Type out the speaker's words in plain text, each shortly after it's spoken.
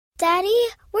Daddy,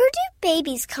 where do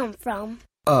babies come from?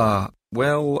 Honey?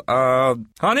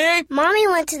 Mommy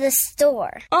went to the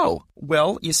store. Oh,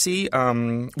 well, you see,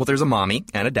 there's a mommy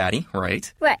and a daddy,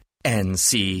 right? Right. And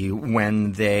see,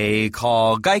 when they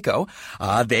call Geico,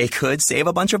 they could save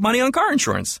a bunch of money on car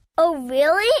insurance. Oh,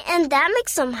 really? And that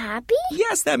makes them happy?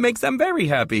 Yes, that makes them very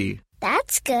happy.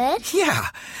 That's good. Yeah.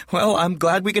 Well, I'm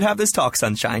glad we could have this talk,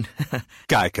 Sunshine.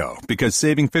 Geico, because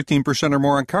saving 15% or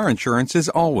more on car insurance is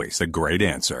always a great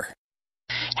answer.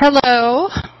 Hello,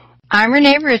 I'm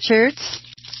Renee Richards,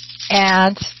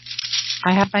 and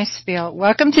I have my spiel.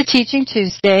 Welcome to Teaching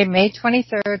Tuesday, May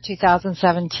 23rd,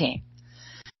 2017.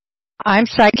 I'm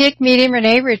psychic medium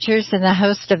Renee Richards and the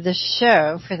host of the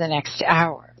show for the next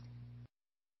hour.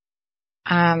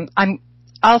 I'm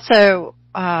also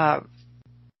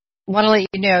want to let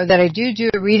you know that I do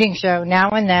a reading show now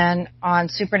and then on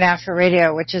Supernatural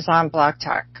Radio, which is on Blog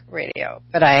Talk Radio,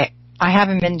 but I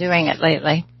haven't been doing it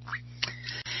lately.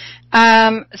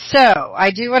 So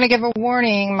I do want to give a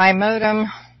warning. My modem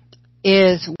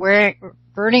is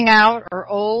burning out or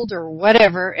old or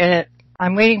whatever.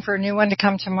 I'm waiting for a new one to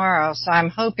come tomorrow, so I'm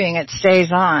hoping it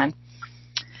stays on.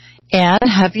 And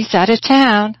hubby's out of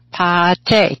town.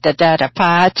 Pate, pate,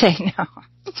 no.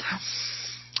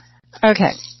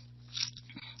 Okay.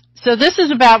 So this is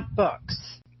about books.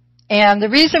 And the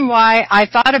reason why I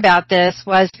thought about this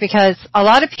was because a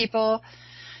lot of people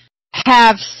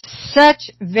have such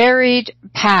varied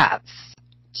paths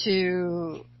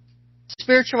to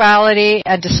spirituality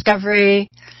and discovery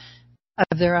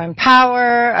of their own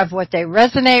power, of what they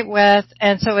resonate with.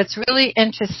 And so it's really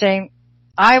interesting.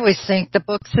 I always think the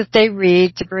books that they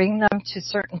read to bring them to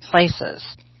certain places.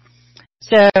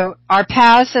 So our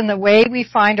paths and the way we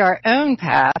find our own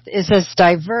path is as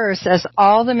diverse as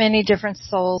all the many different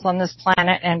souls on this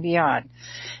planet and beyond.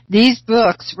 These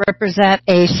books represent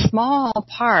a small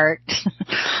part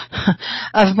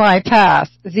of my path.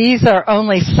 These are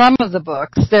only some of the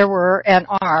books. There were and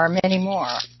are many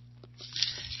more.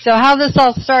 So how this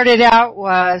all started out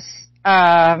was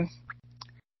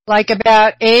like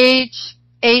about age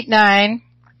 8, 9.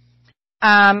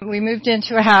 We moved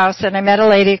into a house, and I met a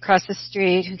lady across the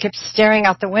street who kept staring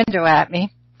out the window at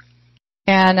me.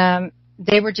 And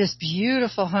they were just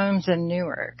beautiful homes in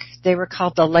Newark. They were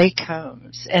called the Lake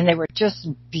Homes, and they were just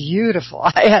beautiful.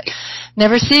 I had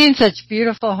never seen such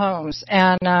beautiful homes.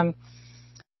 And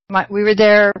we were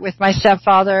there with my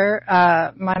stepfather,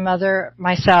 my mother,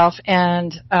 myself,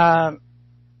 and I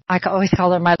always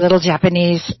call her my little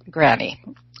Japanese granny.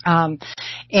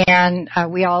 And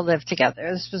we all lived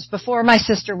together. This was before my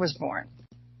sister was born.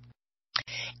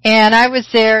 And I was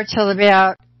there till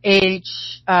about age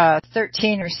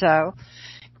 13 or so.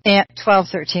 12,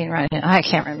 13, right? I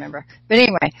can't remember. But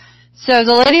anyway, so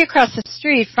the lady across the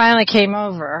street finally came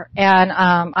over, and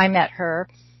I met her,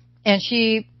 and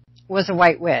she was a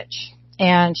white witch.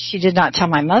 And she did not tell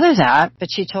my mother that, but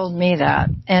she told me that.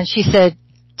 And she said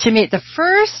to me, the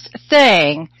first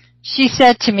thing she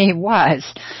said to me was,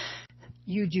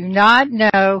 "You do not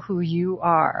know who you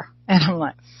are." And I'm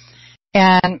like,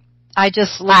 and I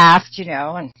just laughed,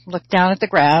 and looked down at the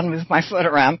ground, moved my foot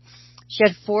around. She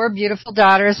had 4 beautiful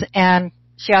daughters, and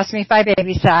she asked me if I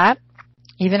babysat,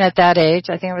 even at that age.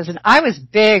 I think I was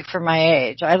big for my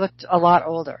age. I looked a lot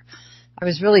older. I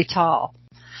was really tall.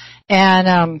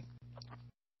 And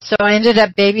so I ended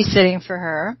up babysitting for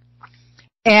her.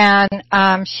 And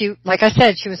she, like I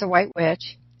said, she was a white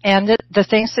witch. And the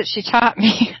things that she taught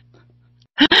me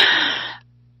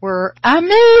were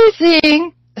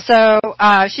amazing. So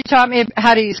she taught me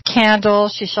how to use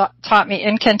candles. She taught me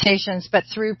incantations, but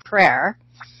through prayer.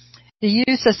 The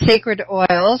use of sacred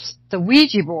oils, the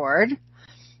Ouija board.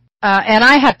 And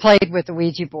I had played with the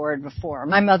Ouija board before.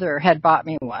 My mother had bought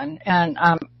me one. And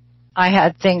I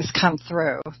had things come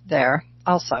through there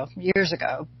also years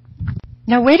ago.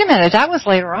 No, wait a minute. That was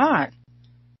later on.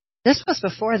 This was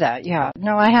before that, yeah.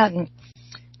 No, I hadn't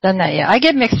done that yet. I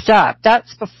get mixed up.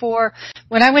 That's before,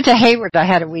 when I went to Hayward, I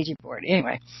had a Ouija board.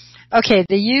 Anyway. Okay,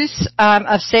 the use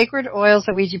of sacred oils,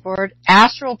 the Ouija board,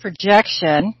 astral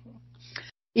projection,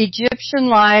 Egyptian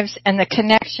lives, and the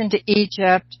connection to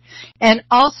Egypt. And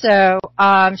also,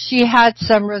 she had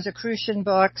some Rosicrucian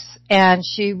books, and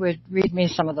she would read me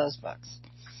some of those books.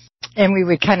 And we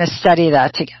would kind of study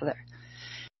that together.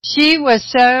 She was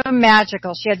so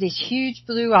magical. She had these huge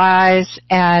blue eyes,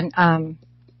 and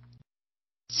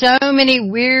so many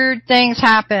weird things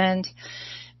happened.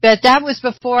 But that was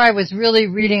before I was really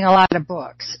reading a lot of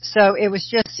books. So it was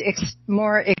just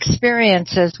more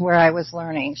experiences where I was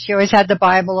learning. She always had the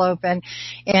Bible open,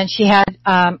 and she had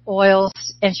oils,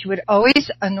 and she would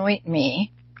always anoint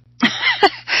me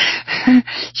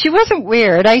she wasn't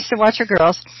weird. I used to watch her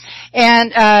girls.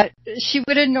 And she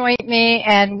would anoint me,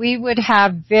 and we would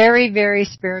have very, very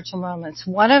spiritual moments.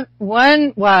 One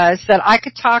was that I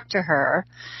could talk to her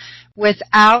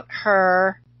without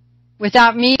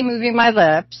me moving my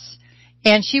lips,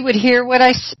 and she would hear what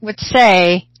I would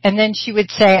say, and then she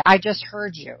would say, "I just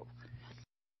heard you."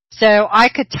 So I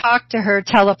could talk to her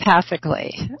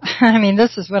telepathically. I mean,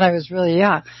 this is when I was really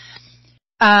young.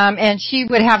 And she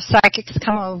would have psychics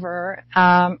come over,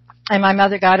 and my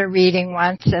mother got a reading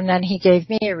once, and then he gave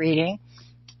me a reading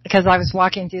because I was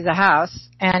walking through the house,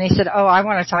 and he said, "Oh, I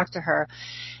want to talk to her."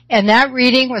 And that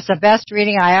reading was the best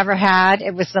reading I ever had.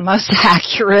 It was the most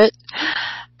accurate.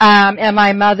 And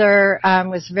my mother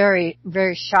was very,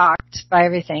 very shocked by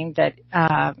everything that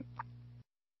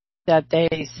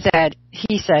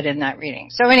he said in that reading.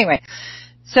 So anyway,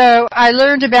 so I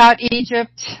learned about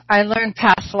Egypt. I learned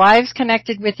past lives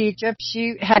connected with Egypt.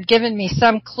 She had given me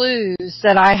some clues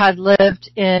that I had lived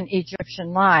in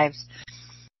Egyptian lives.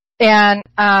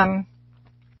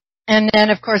 And then,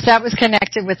 of course, that was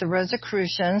connected with the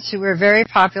Rosicrucians, who were very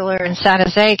popular in San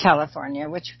Jose, California,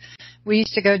 which we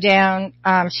used to go down.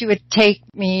 She would take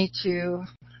me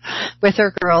with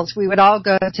her girls. We would all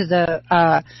go to the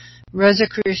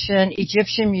Rosicrucian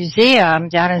Egyptian Museum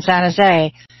down in San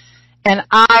Jose. And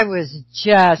I was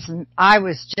just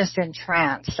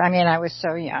entranced. I mean, I was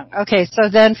so young. Okay, so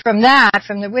then from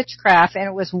the witchcraft, and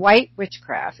it was white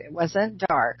witchcraft. It wasn't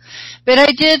dark. But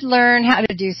I did learn how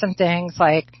to do some things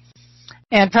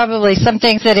and probably some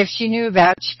things that if she knew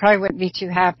about, she probably wouldn't be too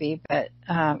happy, but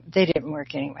they didn't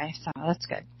work anyway, so that's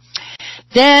good.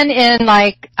 Then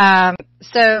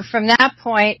so from that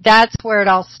point, that's where it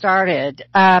all started.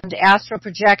 The astral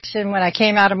projection, when I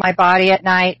came out of my body at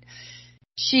night,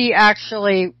 she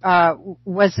actually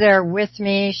was there with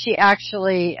me. She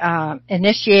actually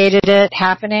initiated it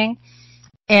happening.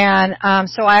 And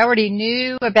so I already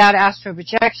knew about astral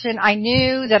projection. I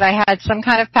knew that I had some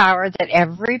kind of power that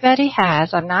everybody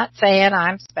has. I'm not saying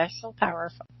I'm special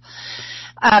powerful.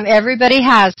 Everybody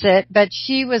has it, but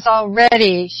she was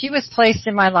placed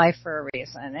in my life for a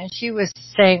reason. And she was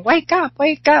saying, "Wake up,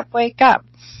 wake up, wake up."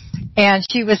 And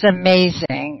she was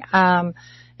amazing.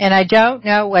 And I don't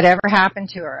know whatever happened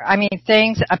to her. I mean,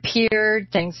 things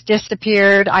appeared, things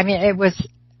disappeared. I mean, it was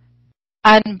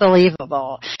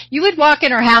unbelievable. You would walk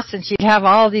in her house and she'd have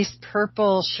all these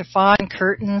purple chiffon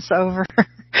curtains over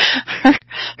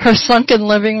her sunken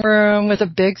living room with a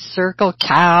big circle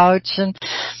couch, and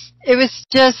it was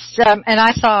just, and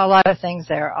I saw a lot of things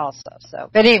there also. So,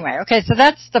 but anyway, okay, so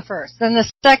that's the first. Then the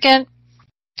second,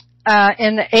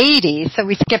 in the 80s, so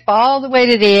we skip all the way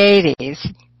to the 80s,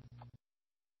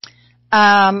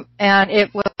 and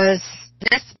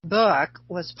this book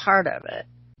was part of it.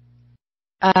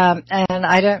 And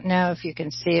I don't know if you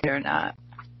can see it or not.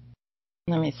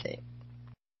 Let me see.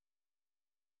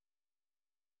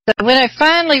 So when I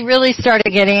finally really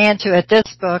started getting into it,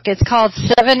 this book, it's called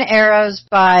 7 Arrows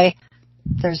by,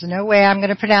 there's no way I'm going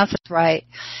to pronounce it right,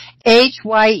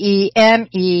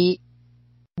 HyemeyOHSTS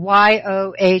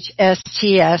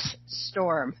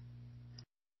Storm.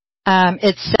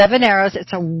 It's 7 Arrows.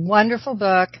 It's a wonderful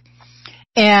book.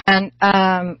 And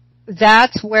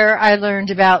that's where I learned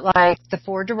about the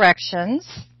 4 directions.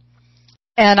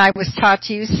 And I was taught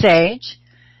to use sage.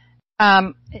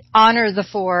 Honor the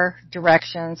 4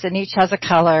 directions, and each has a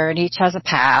color and each has a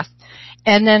path.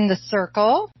 And then the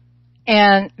circle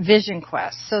and vision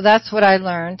quest. So that's what I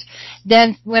learned.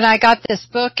 Then when I got this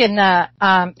book in the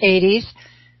 80s,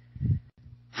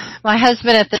 my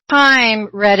husband at the time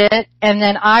read it, and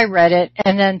then I read it,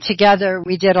 and then together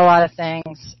we did a lot of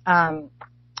things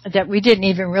that we didn't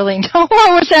even really know what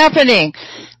was happening.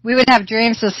 We would have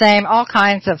dreams the same, all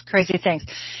kinds of crazy things.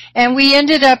 And we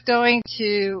ended up going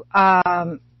to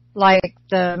the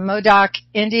Modoc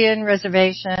Indian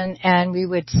Reservation, and we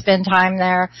would spend time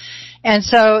there. And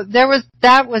so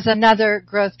that was another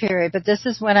growth period, but this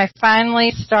is when I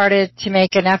finally started to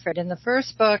make an effort. And the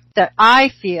first book that I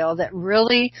feel that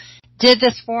really did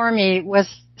this for me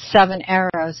was 7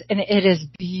 Arrows, and it is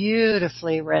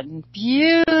beautifully written.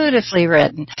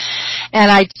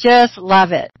 And I just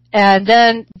love it. And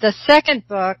then the second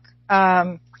book,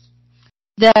 so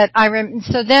then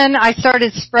I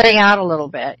started spreading out a little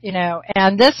bit,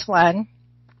 and this one,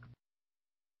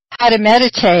 How to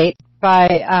Meditate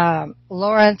by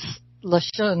Lawrence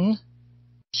LeShan.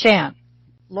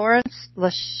 Lawrence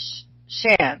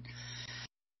LeShan.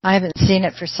 I haven't seen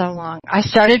it for so long. I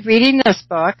started reading this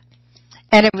book,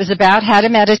 and it was about how to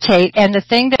meditate. And the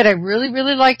thing that I really,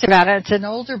 really liked about it, it's an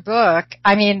older book.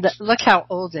 I mean, look how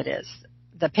old it is.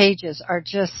 The pages are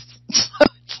just,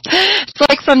 It's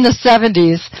like from the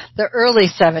 70s, the early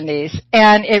 70s,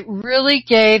 and it really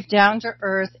gave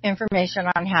down-to-earth information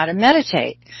on how to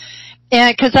meditate.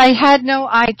 And because I had no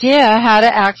idea how to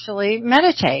actually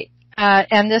meditate.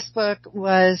 And this book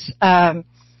was,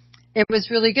 it was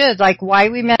really good, like why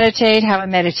we meditate, how a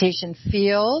meditation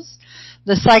feels,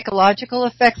 the psychological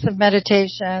effects of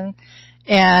meditation,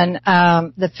 and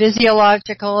the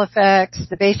physiological effects,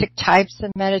 the basic types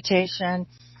of meditation,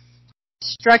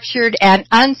 structured and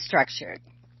unstructured.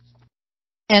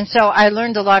 And so I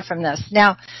learned a lot from this.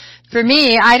 Now, for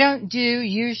me, I don't do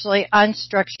usually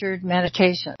unstructured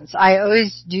meditations. I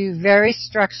always do very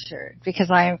structured because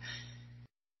I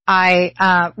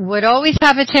would always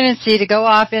have a tendency to go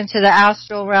off into the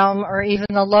astral realm or even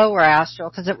the lower astral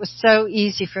because it was so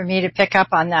easy for me to pick up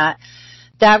on that.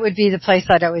 That would be the place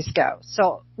I'd always go.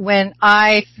 So when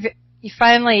I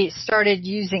finally started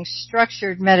using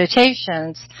structured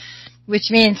meditations,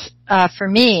 which means for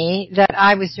me that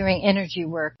I was doing energy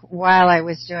work while I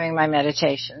was doing my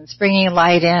meditations, bringing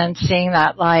light in, seeing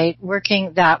that light,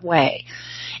 working that way.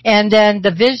 And then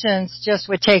the visions just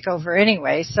would take over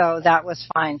anyway, so that was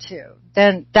fine too.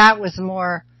 Then that was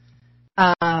more,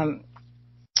 that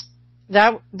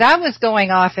was going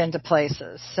off into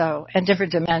places, so, and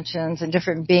different dimensions and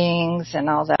different beings and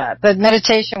all that. But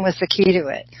meditation was the key to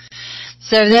it.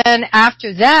 So then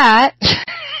after that,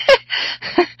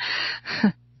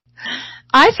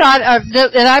 I thought of,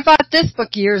 and I bought this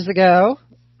book years ago,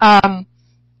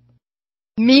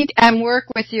 Meet and Work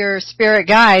with Your Spirit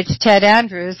Guides, Ted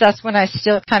Andrews. That's when I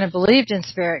still kind of believed in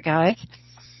spirit guides.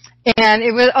 And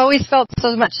it was always felt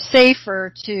so much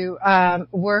safer to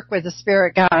work with a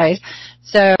spirit guide.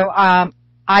 So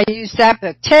I used that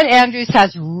book. Ted Andrews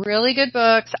has really good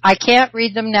books. I can't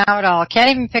read them now at all.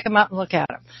 Can't even pick them up and look at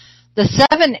them. The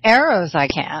 7 Arrows I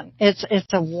can. It's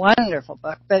a wonderful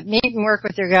book. But Meet and Work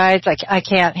with Your Guides, I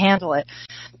can't handle it.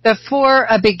 But for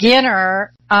a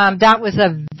beginner, that was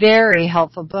a very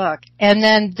helpful book. And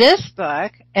then this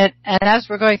book, and as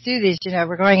we're going through these,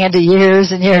 we're going into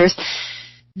years and years.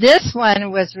 This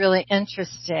one was really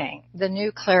interesting, The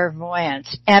New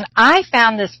Clairvoyance. And I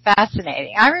found this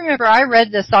fascinating. I remember I read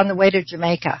this on the way to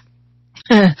Jamaica,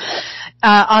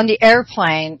 on the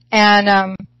airplane.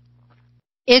 And,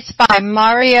 it's by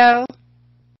Mario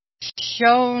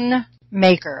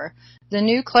Schoenmaker, The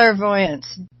New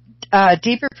Clairvoyance,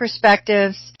 Deeper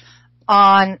Perspectives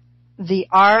on the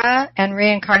Aura and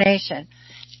Reincarnation.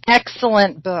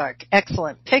 Excellent book,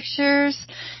 excellent pictures,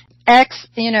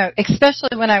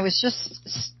 especially when I was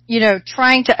just,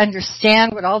 trying to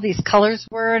understand what all these colors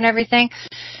were and everything.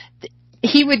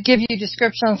 He would give you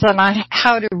descriptions on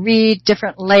how to read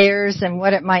different layers and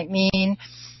what it might mean.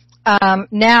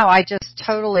 Now I just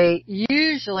totally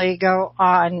usually go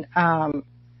on,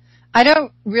 I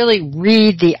don't really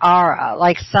read the aura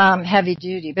like some heavy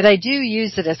duty, but I do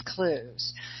use it as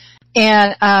clues.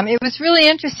 And, it was really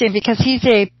interesting because he's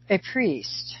a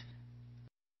priest,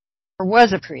 or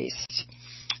was a priest.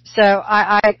 So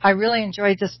I really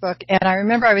enjoyed this book, and I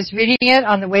remember I was reading it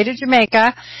on the way to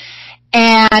Jamaica,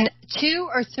 and 2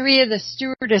 or 3 of the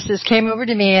stewardesses came over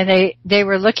to me, and they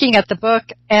were looking at the book,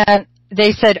 and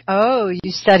they said, "Oh,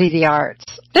 you study the arts."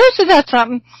 Isn't that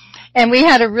something? And we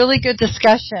had a really good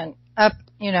discussion up,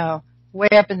 way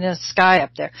up in the sky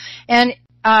up there. And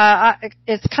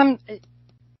it's come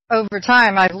over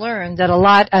time. I've learned that a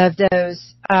lot of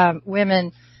those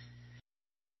women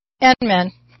and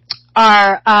men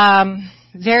are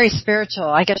very spiritual.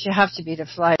 I guess you have to be to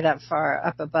fly that far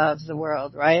up above the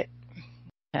world, right?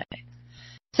 Okay.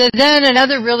 So then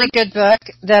another really good book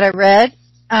that I read.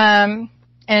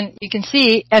 And you can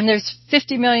see, and there's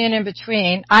 50 million in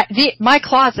between. My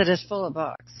closet is full of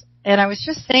books. And I was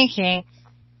just thinking,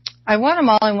 I want them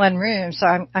all in one room, so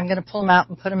I'm going to pull them out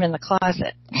and put them in the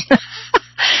closet.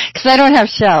 Because I don't have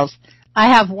shelves. I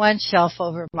have one shelf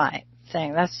over my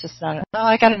thing. That's just not enough. No,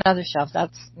 I got another shelf.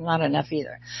 That's not enough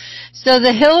either. So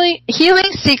the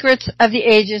Healing Secrets of the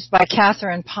Ages by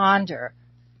Catherine Ponder.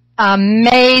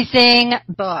 Amazing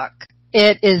book.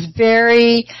 It is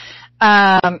very,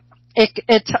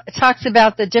 It talks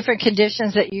about the different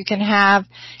conditions that you can have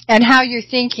and how your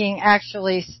thinking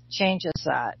actually changes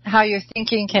that. How your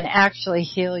thinking can actually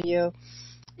heal you.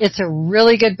 It's a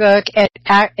really good book.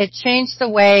 It changed the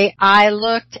way I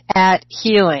looked at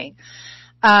healing.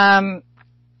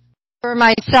 For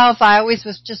myself, I always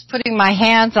was just putting my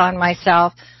hands on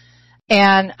myself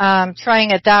and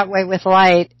trying it that way with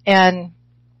light. And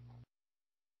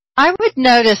I would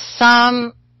notice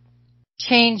some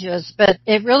changes, but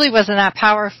it really wasn't that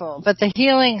powerful. But the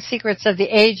Healing Secrets of the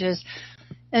Ages,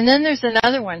 and then there's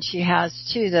another one she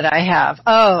has too that I have.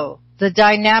 Oh, The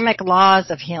Dynamic Laws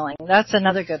of Healing. That's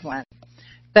another good one.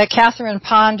 But Catherine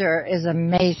Ponder is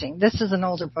amazing. This is an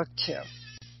older book too.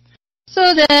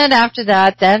 So then after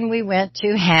that, then we went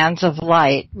to Hands of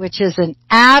Light, which is an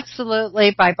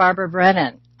absolutely by Barbara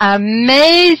Brennan.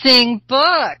 Amazing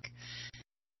book.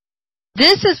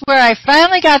 This is where I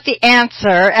finally got the answer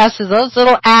as to those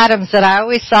little atoms that I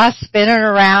always saw spinning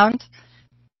around,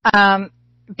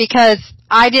 because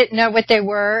I didn't know what they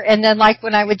were. And then like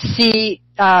when I would see,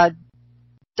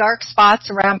 dark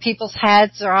spots around people's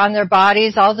heads or on their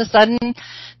bodies, all of a sudden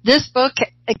this book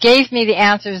gave me the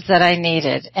answers that I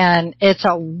needed, and it's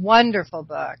a wonderful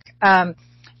book.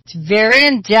 It's very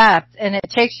in-depth, and it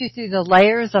takes you through the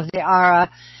layers of the aura,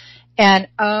 and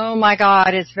oh my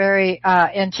God, it's very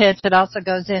intense. It also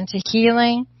goes into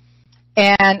healing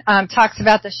and talks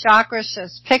about the chakras,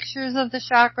 shows pictures of the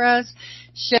chakras,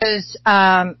 shows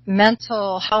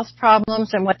mental health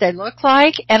problems and what they look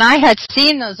like, and I had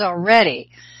seen those already.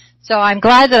 So I'm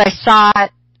glad that I saw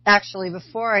it actually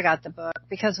before I got the book,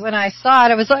 because when I saw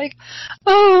it, I was like,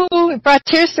 oh, it brought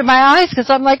tears to my eyes,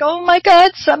 because I'm like, oh my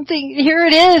God, something, here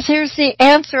it is, here's the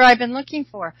answer I've been looking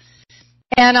for.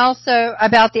 And also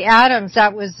about the atoms,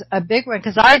 that was a big one,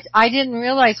 because I didn't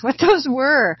realize what those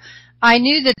were. I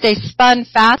knew that they spun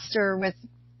faster with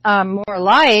more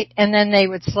light, and then they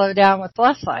would slow down with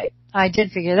less light. I did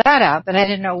figure that out, but I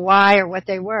didn't know why or what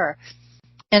they were.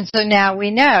 And so now we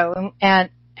know,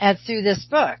 and through this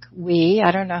book,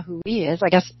 I don't know who we is, I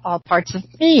guess all parts of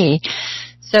me.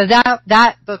 So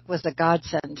that book was a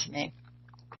godsend to me.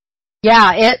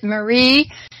 Yeah,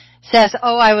 Marie says,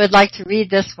 oh, I would like to read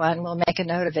this one. We'll make a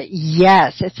note of it.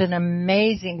 Yes, it's an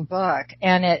amazing book,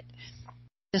 and it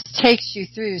just takes you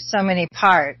through so many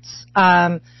parts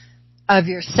of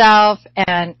yourself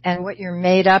and what you're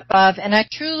made up of. And I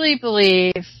truly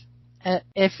believe,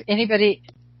 if anybody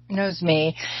knows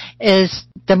me, is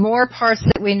the more parts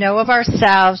that we know of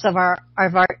ourselves, of our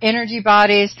energy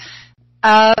bodies,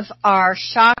 of our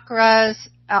chakras,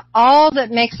 all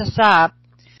that makes us up,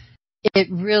 it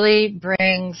really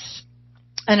brings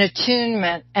an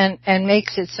attunement and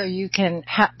makes it so you can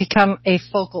become a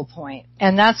focal point.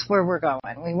 And that's where we're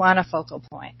going. We want a focal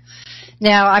point.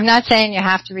 Now, I'm not saying you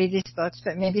have to read these books,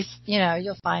 but maybe,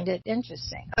 you'll find it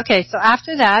interesting. Okay, so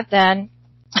after that, then,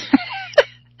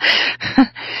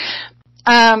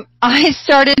 I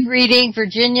started reading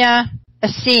Virginia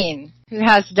Essene, who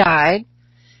has died,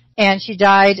 and she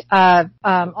died of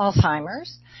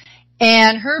Alzheimer's.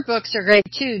 And her books are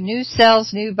great too. New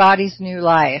Cells, New Bodies, New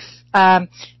Life.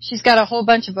 She's got a whole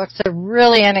bunch of books that are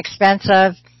really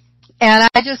inexpensive. And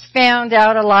I just found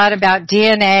out a lot about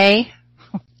DNA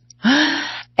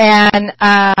and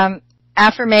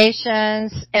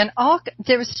affirmations and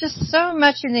there was just so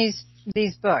much in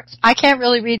these books. I can't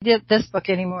really read this book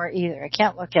anymore either. I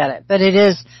can't look at it, but it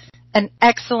is an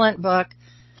excellent book.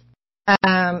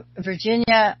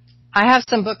 Virginia, I have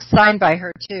some books signed by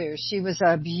her too. She was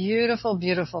a beautiful,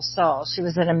 beautiful soul. She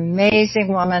was an amazing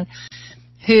woman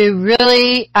who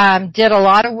really did a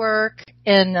lot of work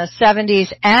in the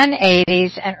 70s and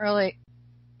 80s and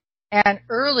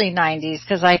early 90s,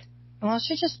 because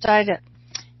she just died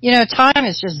time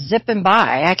is just zipping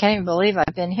by. I can't even believe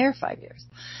I've been here 5 years.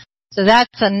 So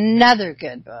that's another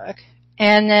good book.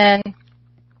 And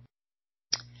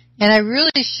I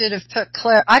really should have put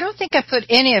Claire. I don't think I put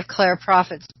any of Claire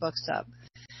Prophet's books up.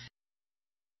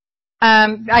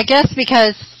 I guess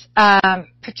because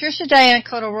Patricia Diane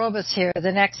Cotto-Robles here,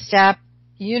 The Next Step,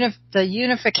 the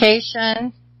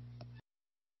unification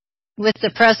with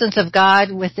the presence of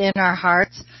God within our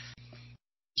hearts.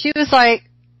 She was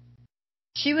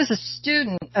a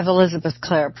student of Elizabeth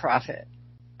Clare Prophet.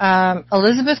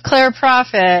 Elizabeth Clare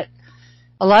Prophet,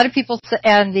 a lot of people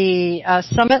and the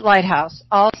Summit Lighthouse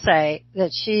all say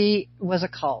that she was a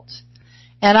cult.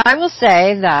 And I will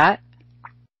say that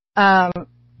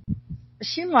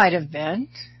she might have been.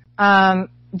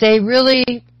 They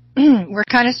really were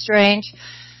kind of strange,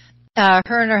 her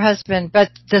and her husband. But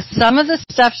some of the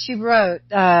stuff she wrote,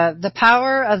 The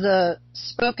Power of the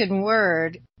Spoken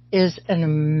Word, is an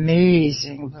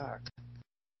amazing book.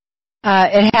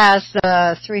 It has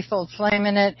the threefold flame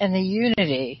in it and the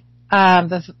unity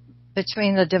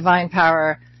between the divine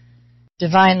power,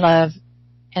 divine love,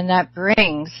 and that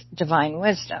brings divine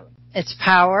wisdom. It's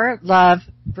power, love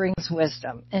brings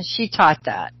wisdom, and she taught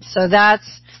that. So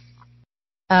that's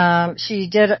she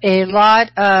did a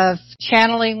lot of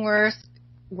channeling work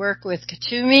with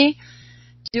Katumi.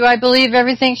 Do I believe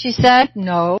everything she said?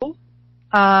 No.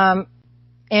 And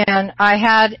I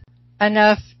had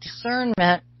enough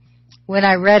discernment when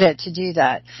I read it to do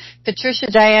that. Patricia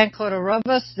Diane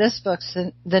Cotto-Robles, this book's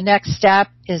The Next Step,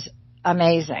 is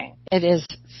amazing. It is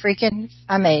freaking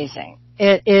amazing.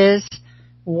 It is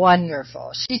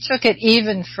wonderful. She took it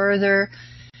even further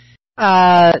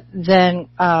than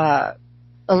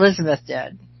Elizabeth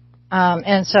did.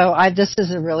 And so this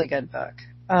is a really good book.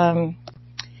 Now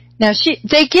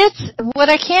they get what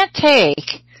I can't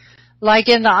take, like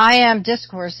in the I Am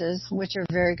discourses, which are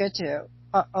very good too.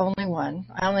 Only one.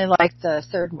 I only like the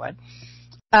third one.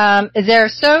 They're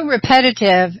so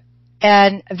repetitive,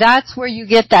 and that's where you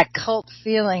get that cult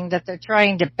feeling that they're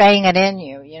trying to bang it in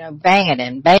you, banging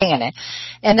it.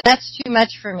 And that's too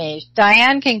much for me.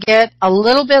 Diane can get a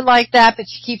little bit like that, but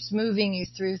she keeps moving you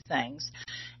through things.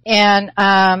 And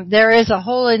there is a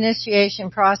whole initiation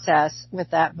process with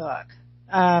that book,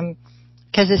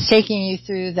 because it's taking you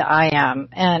through the I Am.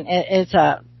 And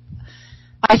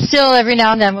I still every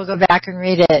now and then will go back and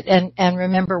read it and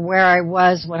remember where I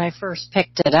was when I first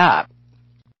picked it up.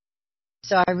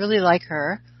 So I really like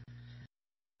her.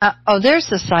 There's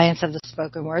the Science of the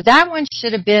Spoken Word. That one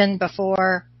should have been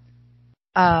before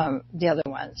the other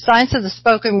one. Science of the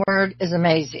Spoken Word is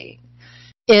amazing.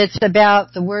 It's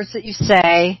about the words that you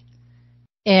say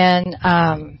and,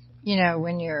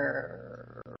 when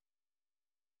you're,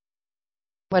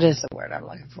 what is the word I'm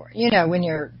looking for? When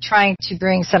you're trying to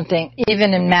bring something,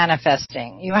 even in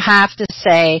manifesting, you have to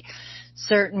say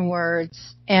certain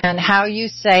words and how you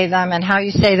say them and how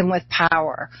you say them with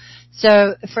power.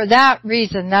 So for that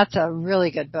reason, that's a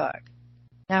really good book.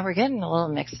 Now we're getting a little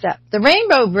mixed up. The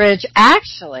Rainbow Bridge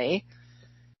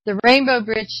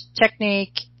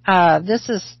Technique, this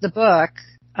is the book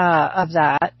of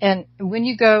that. And when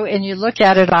you go and you look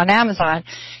at it on Amazon,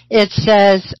 it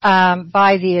says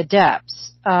by the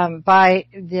adepts, by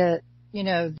the,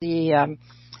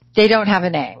 they don't have a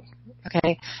name.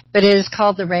 Okay, but it is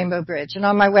called the Rainbow Bridge. And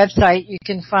on my website, you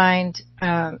can find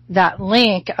that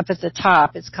link up at the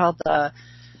top. It's called the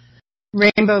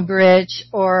Rainbow Bridge,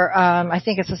 or I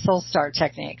think it's a Soul Star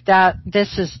Technique.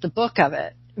 This is the book of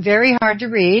it. Very hard to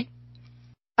read,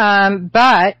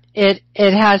 but it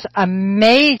has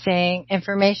amazing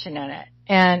information in it,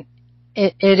 and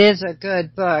it is a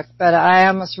good book. But I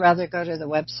almost rather go to the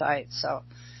website. So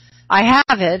I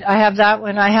have it. I have that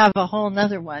one. I have a whole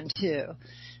nother one too.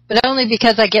 But only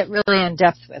because I get really in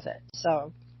depth with it.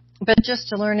 So, but just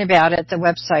to learn about it, the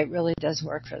website really does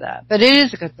work for that. But it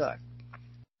is a good book.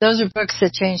 Those are books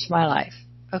that changed my life.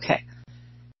 Okay.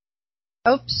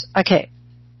 Oops. Okay.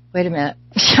 Wait a minute.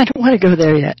 I don't want to go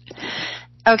there yet.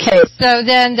 Okay. So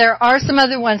then there are some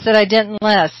other ones that I didn't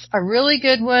list. A really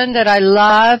good one that I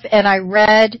love and I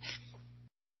read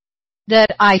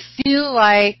that I feel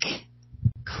like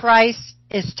Christ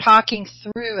is talking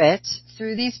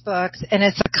through these books, and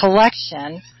it's a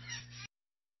collection.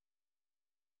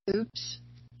 Let's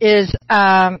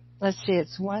see,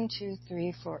 it's 1, 2,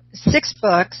 3, 4, 6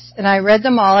 books, and I read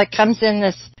them all. It comes in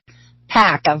this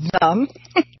pack of them.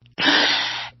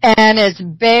 And it's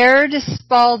Baird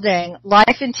Spalding,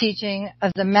 Life and Teaching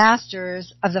of the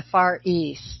Masters of the Far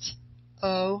East.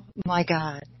 Oh my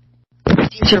God.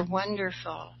 These are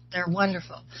wonderful. They're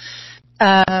wonderful.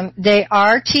 They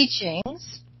are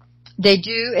teachings. They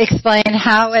do explain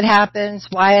how it happens,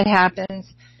 why it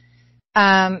happens.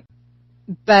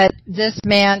 But this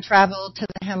man traveled to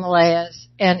the Himalayas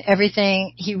and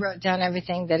he wrote down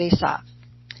everything that he saw.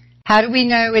 How do we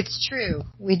know it's true?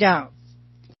 We don't.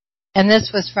 And this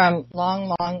was from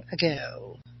long, long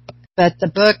ago. But the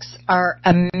books are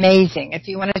amazing. If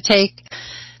you want to take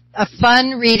a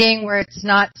fun reading where it's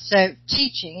not so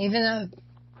teaching, even though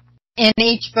in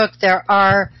each book there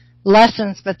are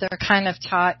lessons, but they're kind of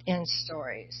taught in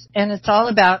stories. And it's all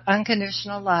about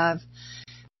unconditional love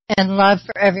and love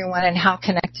for everyone and how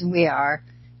connected we are.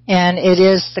 And it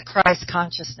is the Christ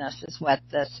consciousness is what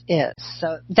this is.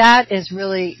 So that is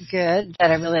really good, that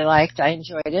I really liked. I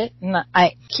enjoyed it, and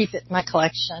I keep it in my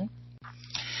collection.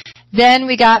 Then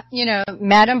we got,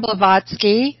 Madame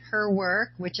Blavatsky, her work,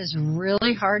 which is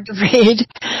really hard to read,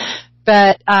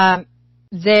 but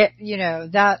that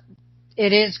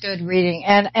it is good reading.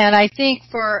 And I think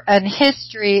for an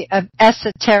history of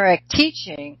esoteric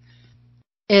teaching,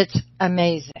 it's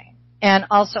amazing. And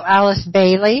also Alice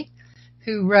Bailey,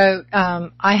 who wrote,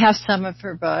 I have some of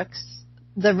her books,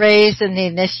 The Rays and the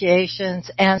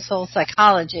Initiations and Soul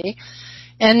Psychology.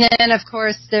 And then, of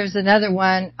course, there's another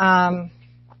one,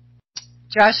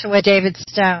 Joshua David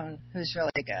Stone, who's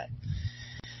really good.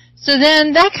 So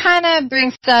then that kind of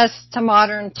brings us to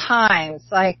modern times.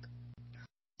 So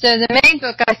the main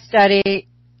book I study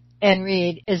and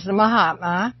read is the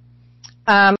Mahatma.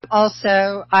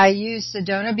 Also, I use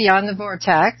Sedona Beyond the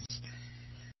Vortex.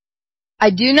 I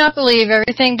do not believe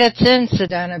everything that's in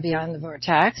Sedona Beyond the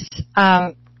Vortex.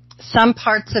 Some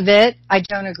parts of it I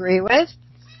don't agree with.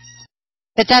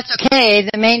 But that's okay.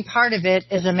 The main part of it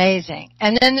is amazing.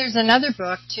 And then there's another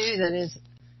book, too, that is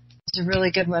a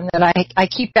really good one that I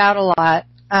keep out a lot.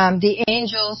 The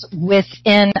Angels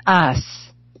Within Us.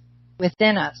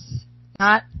 Within us.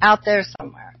 Not out there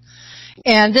somewhere.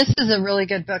 And this is a really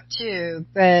good book, too,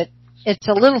 but it's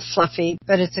a little fluffy,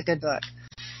 but it's a good book.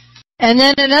 And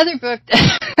then another book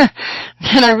that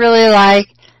I really like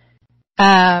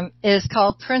is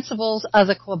called Principles of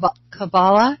the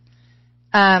Kabbalah.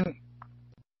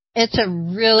 It's a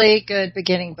really good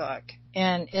beginning book,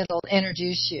 and it'll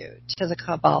introduce you to the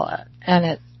Kabbalah,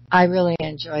 and I really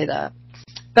enjoy that.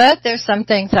 But there's some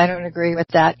things I don't agree with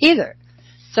that either.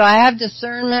 So I have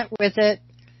discernment with it,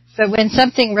 but when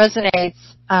something resonates,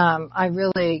 I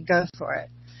really go for it.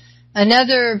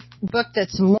 Another book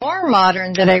that's more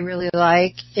modern that I really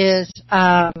like is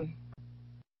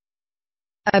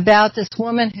about this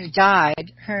woman who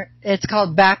died. It's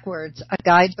called Backwards, a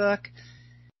guidebook.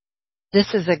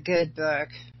 This is a good book.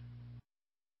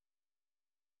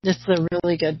 This is a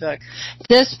really good book.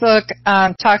 This book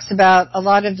talks about a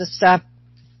lot of the stuff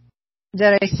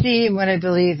that I see and what I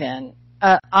believe in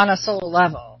on a soul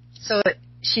level. So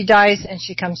she dies and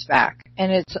she comes back,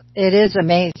 and it is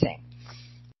amazing.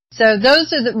 So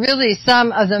those are really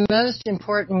some of the most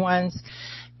important ones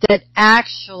that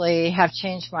actually have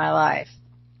changed my life.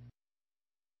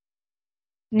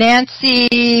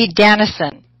 Nancy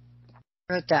Dennison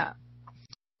wrote that.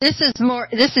 This is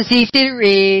easy to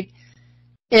read.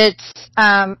 It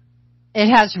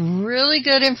has really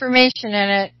good information in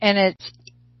it, and it's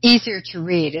easier to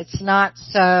read. It's not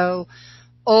so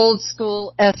old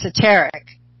school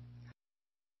esoteric.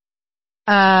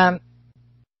 Oh,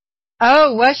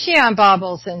 was she on Bob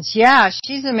Olson's? Yeah,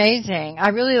 she's amazing. I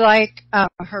really like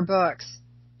her books.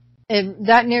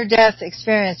 That near-death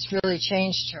experience really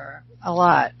changed her a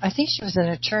lot. I think she was an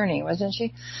attorney, wasn't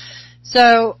she?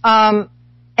 So,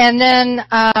 and then,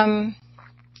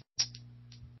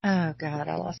 oh God,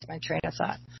 I lost my train of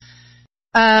thought.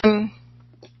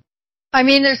 I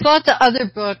mean, there's lots of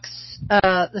other books,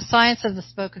 The Science of the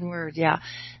Spoken Word, yeah.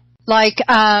 Like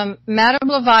Madame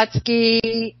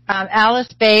Blavatsky,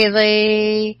 Alice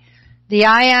Bailey, The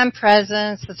I Am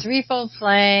Presence, The Threefold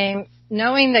Flame,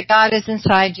 Knowing that God is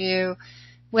Inside You.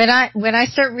 When I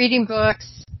start reading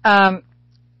books, and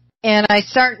I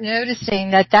start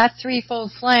noticing that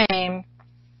threefold flame,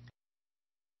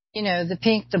 you know, the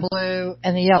pink, the blue,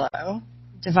 and the yellow,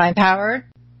 divine power,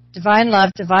 divine love,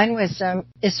 divine wisdom,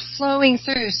 is flowing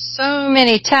through so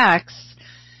many texts,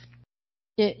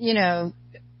 you know,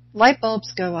 light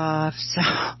bulbs go off, so,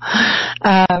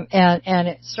 and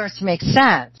it starts to make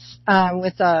sense,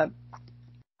 with,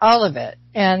 all of it,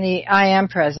 and the I am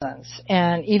presence,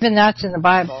 and even that's in the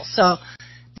Bible, so,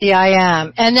 the I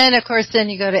am. And then, of course, then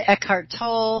you go to Eckhart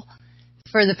Tolle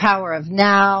for the power of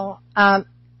now.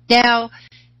 Now,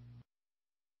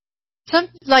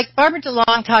 like Barbara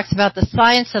DeLong talks about The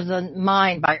Science of the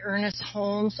Mind by Ernest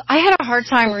Holmes. I had a hard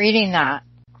time reading that.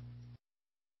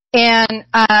 And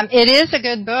it is a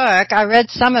good book. I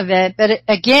read some of it, but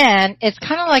again, it's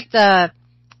kind of like the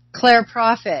Claire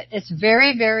Prophet. It's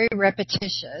very, very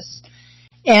repetitious,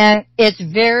 and it's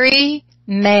very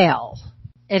male.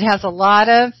 It has a lot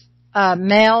of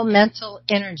male mental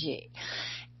energy.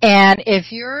 And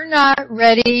if you're not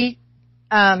ready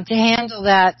to handle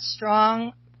that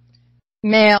strong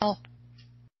male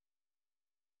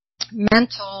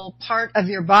mental part of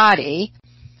your body,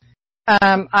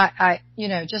 you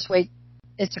know, just wait.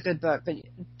 It's a good book, but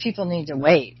people need to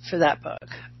wait for that book.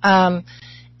 And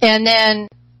then,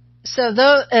 so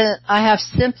though I have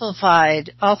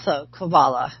simplified also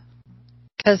Kabbalah,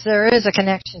 because there is a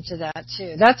connection to that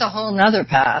too. That's a whole nother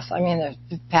path. I mean, there's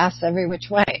paths every which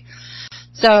way.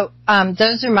 So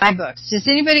those are my books. Does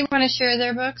anybody want to share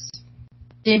their books?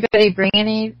 Did anybody bring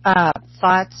any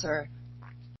thoughts or?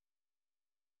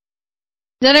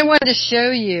 Then I wanted to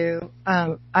show you.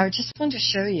 I just wanted to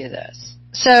show you this.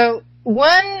 So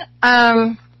one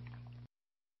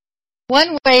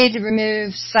way to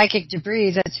remove psychic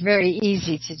debris that's very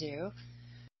easy to do.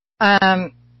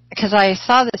 Because I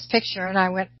saw this picture and I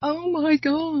went, oh my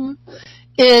God,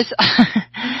 is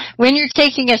when you're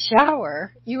taking a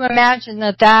shower, you imagine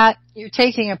that you're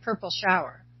taking a purple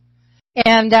shower.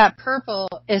 And that purple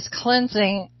is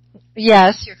cleansing,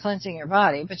 yes, you're cleansing your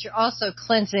body, but you're also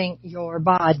cleansing your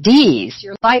bodies,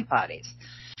 your light bodies.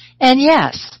 And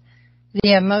yes,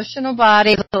 the emotional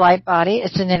body, the light body,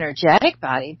 it's an energetic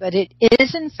body, but it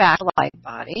is in fact a light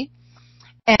body.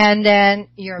 And then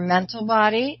your mental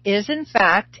body is, in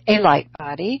fact, a light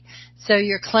body. So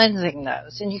you're cleansing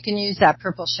those. And you can use that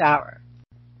purple shower.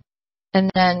 And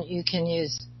then you can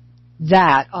use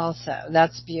that also.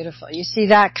 That's beautiful. You see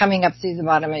that coming up through the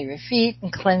bottom of your feet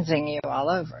and cleansing you all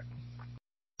over.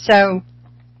 So,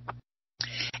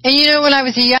 and you know, when I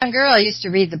was a young girl, I used to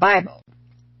read the Bible.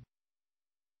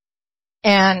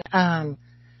 And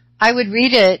I would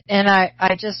read it, and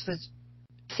I just would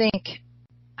think,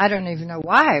 I don't even know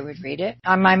why I would read it.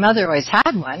 My mother always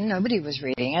had one. Nobody was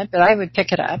reading it, but I would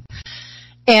pick it up.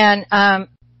 And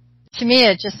to me,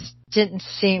 it just didn't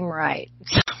seem right.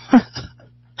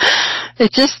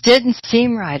 It just didn't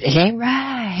seem right. It ain't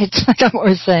right. Like I'm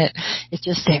always saying, it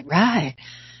just ain't right.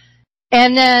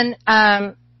 And then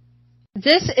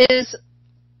this is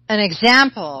an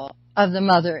example of the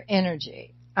mother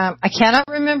energy. I cannot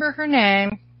remember her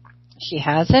name. She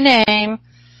has a name.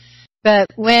 But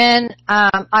when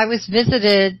I was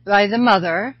visited by the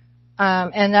mother,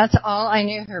 and that's all I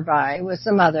knew her by was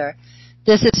the mother,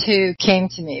 this is who came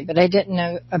to me, but I didn't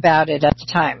know about it at the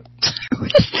time.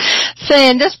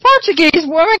 Saying, this Portuguese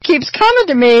woman keeps coming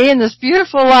to me in this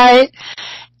beautiful light,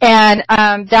 and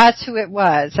that's who it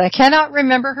was. I cannot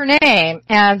remember her name,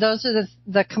 and those are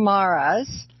the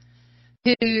Kamaras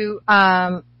who,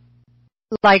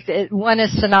 like, one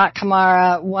is Sanat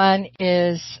Kamara, one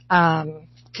is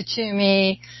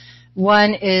Katumi,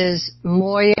 one is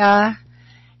Moya,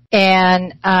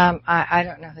 and I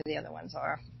don't know who the other ones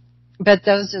are. But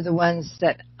those are the ones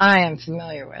that I am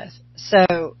familiar with.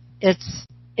 So it's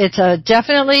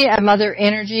definitely a mother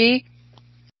energy,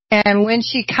 and when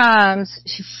she comes,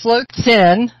 she floats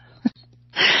in,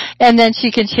 and then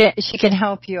she can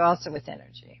help you also with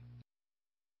energy.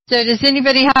 So does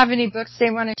anybody have any books they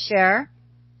want to share?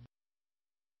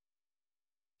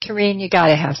 Karine, you got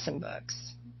to have some books.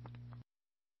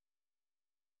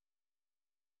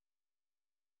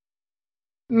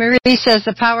 Marie says,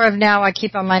 The Power of Now I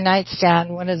keep on my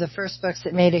nightstand. One of the first books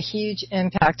that made a huge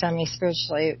impact on me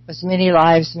spiritually was Many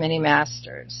Lives, Many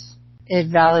Masters.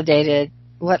 It validated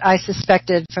what I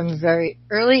suspected from a very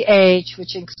early age,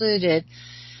 which included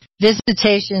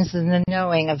visitations and the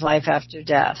knowing of life after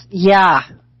death. Yeah.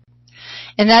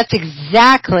 And that's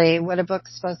exactly what a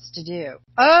book's supposed to do.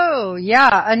 Oh,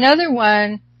 yeah. Another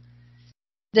one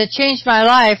that changed my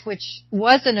life, which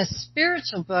wasn't a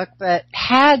spiritual book, but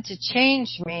had to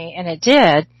change me, and it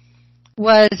did,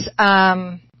 was,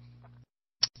 oh,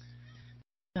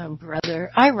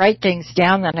 brother, I write things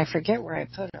down, then I forget where I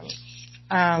put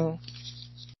them.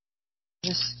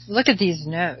 Just look at these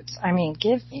notes. I mean,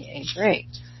 give me a break.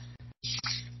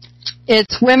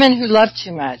 It's Women Who Love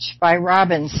Too Much by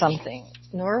Robin something.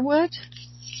 Norwood,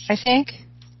 I think.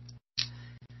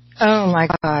 Oh, my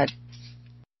God.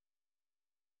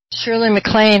 Shirley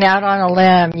MacLaine, Out on a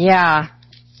Limb. Yeah.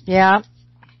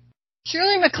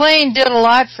 Shirley MacLaine did a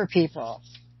lot for people.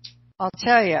 I'll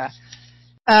tell you.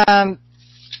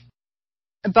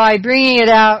 By bringing it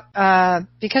out,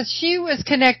 because she was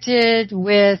connected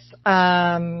with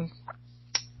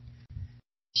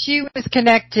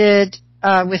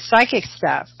psychic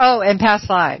stuff. Oh, and past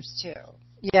lives too.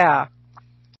 Yeah.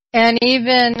 And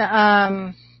even,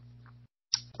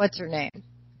 what's her name?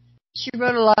 She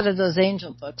wrote a lot of those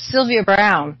angel books. Sylvia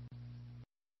Brown.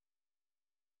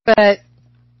 But,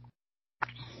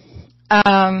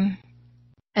 and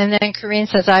then Karine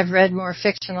says, I've read more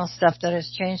fictional stuff that has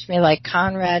changed me, like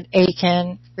Conrad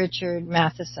Aiken, Richard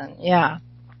Matheson. Yeah.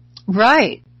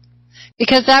 Right.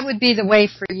 Because that would be the way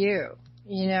for you.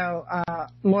 You know,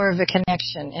 more of a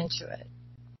connection into it.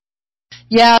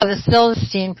 Yeah, the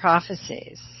Celestine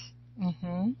prophecies.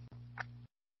 Mm-hmm.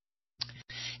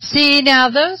 See, now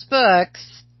those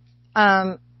books,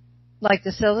 like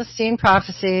the Celestine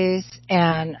prophecies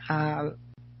and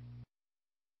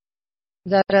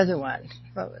that other one,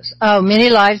 Many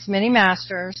Lives, Many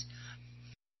Masters,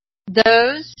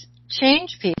 those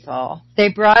change people. They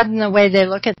broaden the way they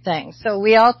look at things. So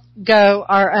we all go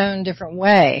our own different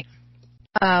way.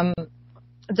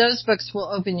 Those books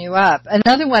will open you up.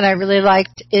 Another one I really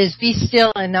liked is Be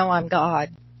Still and Know I'm God.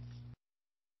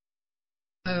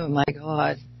 Oh my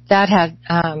God. That had,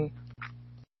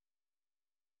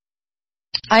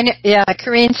 I know, yeah,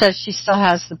 Karine says she still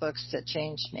has the books that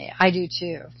changed me. I do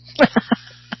too.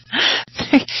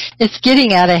 It's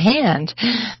getting out of hand.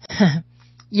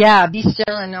 Yeah, Be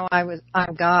Still and Know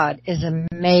I'm God is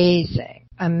amazing.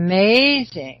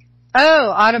 Amazing. Oh,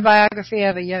 Autobiography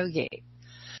of a Yogi.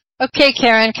 Okay,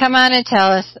 Karen, come on and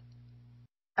tell us.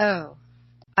 Oh,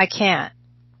 I can't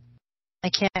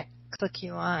click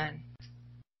you on.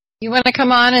 You want to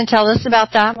come on and tell us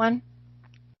about that one?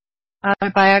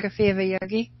 Autobiography of a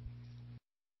Yogi?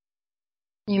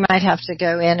 You might have to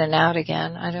go in and out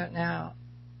again. I don't know.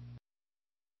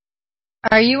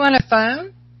 Are you on a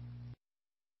phone?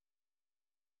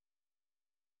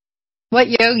 What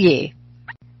yogi?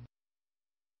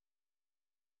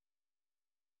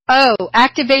 Oh,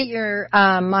 activate your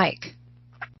mic.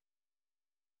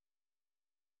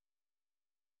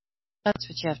 That's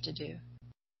what you have to do.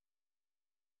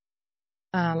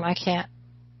 I can't.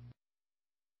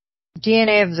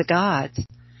 DNA of the gods.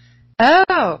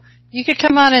 Oh, you could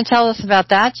come on and tell us about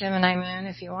that, Gemini Moon,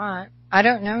 if you want. I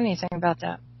don't know anything about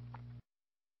that.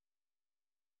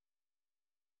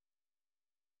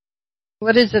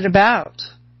 What is it about?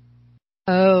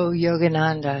 Oh,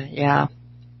 Yogananda, yeah.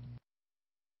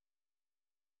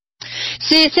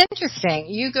 See, it's interesting.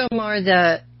 You go more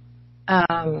the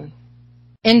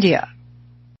India.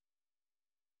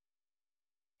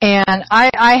 And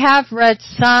I have read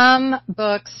some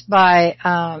books by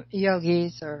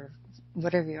yogis, or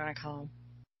whatever you want to call them.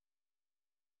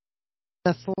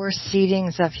 The Four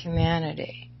Seedings of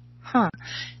Humanity. Huh.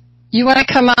 You want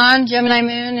to come on, Gemini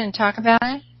Moon, and talk about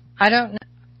it? I don't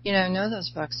know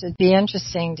those books. It'd be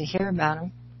interesting to hear about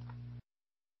them.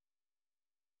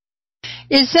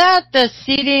 Is that the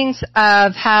seedings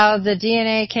of how the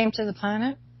DNA came to the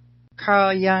planet?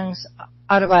 Carl Jung's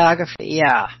autobiography.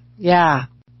 Yeah.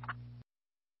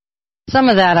 Some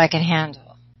of that I can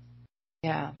handle.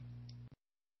 Yeah.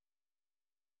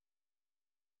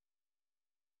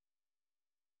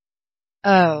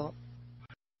 Oh.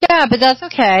 Yeah, but that's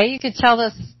okay. You could tell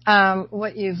us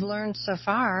what you've learned so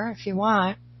far if you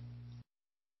want.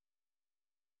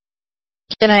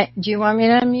 Do you want me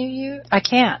to unmute you? I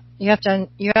can't. You have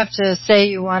to say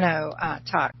you want to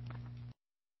talk.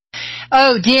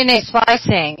 Oh, DNA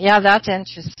splicing. Yeah, that's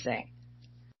interesting.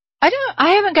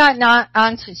 I haven't gotten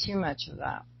onto too much of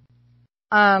that.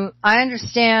 I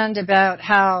understand about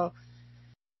how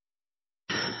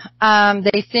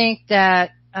they think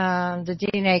that the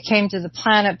DNA came to the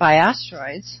planet by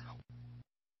asteroids.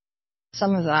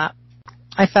 Some of that.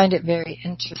 I find it very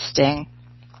interesting.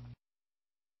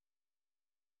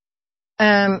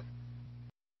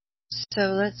 So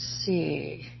let's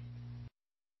see.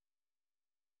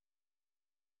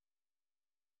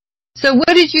 So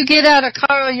what did you get out of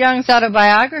Carl Jung's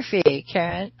autobiography,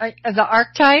 Karen? The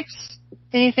archetypes?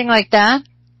 Anything like that?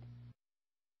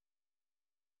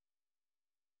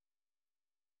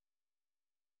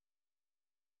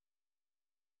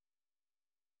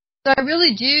 So I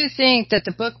really do think that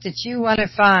the book that you want to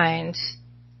find,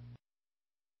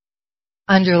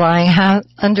 underlining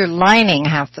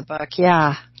half the book,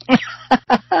 yeah.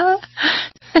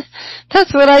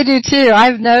 That's what I do too.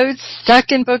 I have notes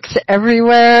stuck in books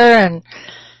everywhere, and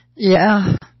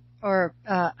yeah. Or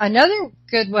another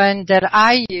good one that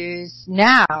I use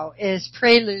now is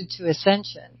Prelude to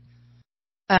Ascension.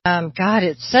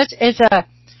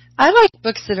 I like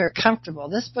books that are comfortable.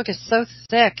 This book is so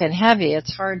thick and heavy,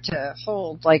 it's hard to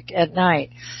hold like at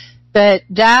night. But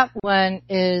that one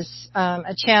is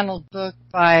a channeled book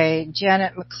by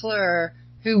Janet McClure,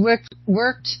 who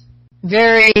worked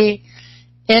very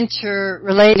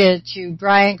interrelated to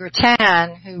Brian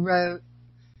Grattan, who wrote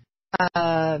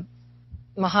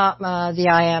Mahatma, the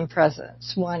I Am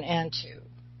Presence, 1 and 2.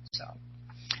 So,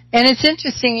 and it's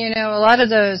interesting, a lot of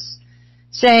those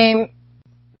same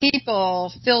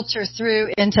people filter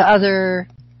through into other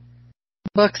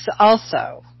books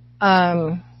also.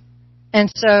 And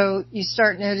so you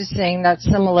start noticing that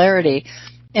similarity.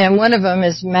 And one of them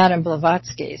is Madame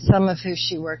Blavatsky, some of who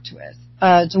she worked with.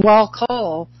 Dwal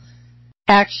Cole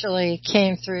actually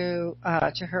came through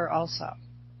to her also,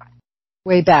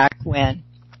 way back when.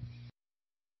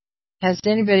 Has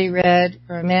anybody read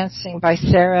Romancing by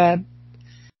Sarah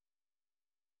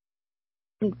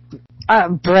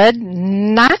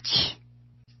Brednach?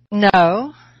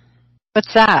 No.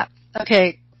 What's that?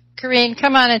 Okay, Corrine,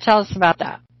 come on and tell us about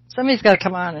that. Somebody's got to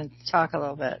come on and talk a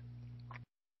little bit.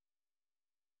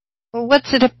 Well,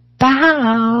 what's it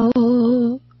about?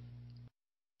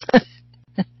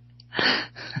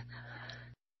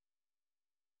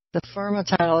 The formal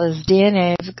title is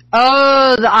DNA.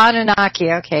 The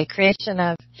Anunnaki. Okay, creation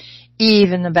of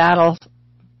Eve in the battle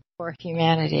for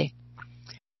humanity.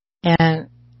 And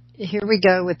here we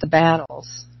go with the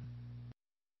battles.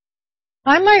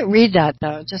 I might read that,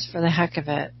 though, just for the heck of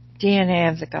it. DNA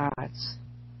of the gods.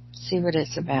 See what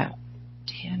it's about.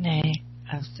 DNA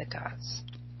of the gods.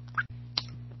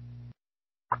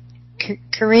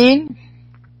 Corrine?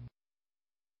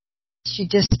 She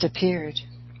disappeared.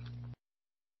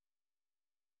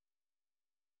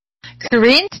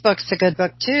 Corrine's book's a good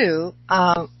book, too.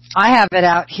 I have it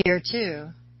out here, too.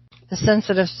 The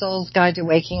Sensitive Soul's Guide to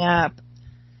Waking Up.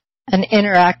 An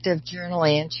interactive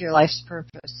journaling into your life's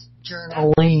purpose.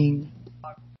 Journaling.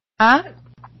 Huh?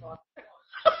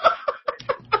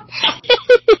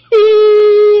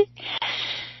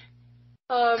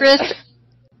 Chris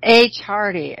H.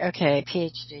 Hardy. Okay,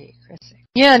 PhD. Chris.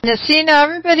 Yeah, now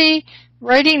everybody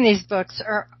writing these books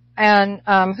and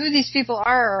who these people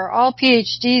are all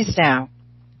PhDs now,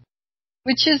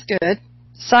 which is good.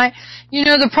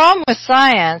 The problem with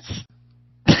science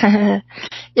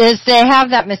is they have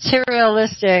that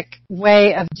materialistic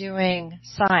way of doing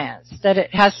science, that it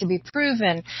has to be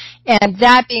proven, and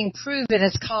that being proven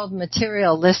is called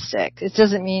materialistic. It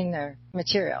doesn't mean they're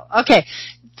material. Okay,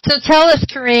 so tell us,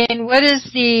 Corinne, what is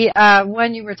the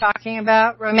one you were talking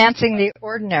about, Romancing the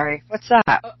Ordinary? What's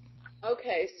that?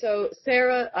 Okay, so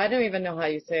Sarah, I don't even know how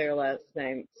you say her last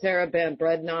name, Sarah Van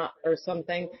Brednot or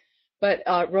something, but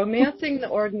Romancing the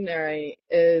Ordinary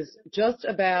is just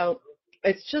about,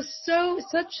 it's just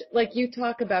such, like you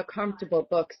talk about comfortable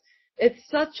books, it's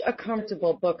such a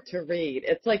comfortable book to read.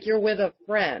 It's like you're with a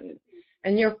friend,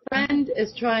 and your friend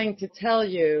is trying to tell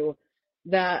you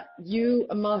that you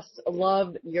must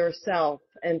love yourself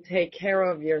and take care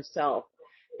of yourself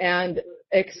and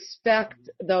expect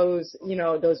those,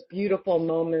 those beautiful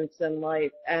moments in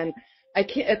life. And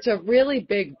it's a really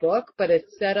big book, but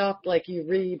it's set up like you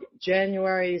read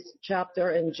January's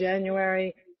chapter in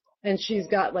January, and she's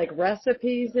got like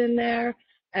recipes in there.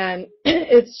 And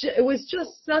it was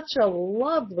just such a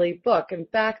lovely book. In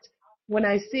fact, when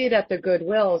I see it at the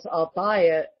Goodwills, I'll buy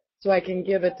it so I can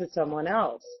give it to someone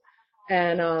else.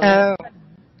 And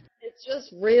it's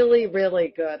just really,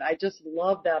 really good. I just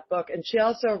love that book. And she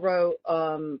also wrote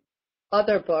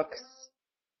other books,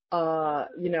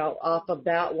 off of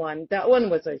that one. That one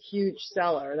was a huge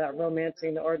seller, that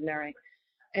Romancing the Ordinary.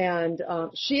 And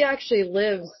she actually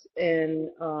lives in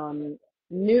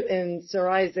Sir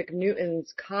Isaac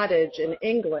Newton's cottage in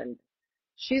England.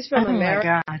 She's from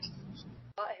America. My God. She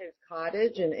bought his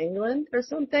cottage in England or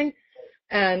something.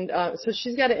 And so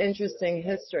she's got an interesting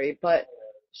history, but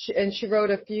she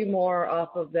wrote a few more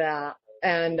off of that.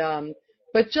 And I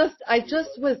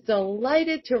just was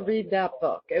delighted to read that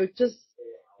book. It was just,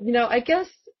 I guess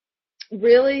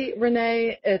really,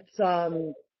 Renee, it's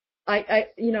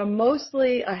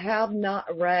mostly I have not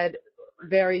read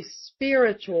very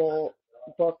spiritual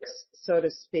books, so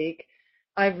to speak.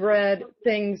 I've read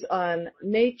things on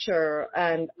nature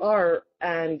and art,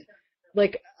 and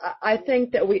like I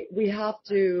think that we have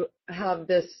to have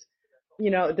this,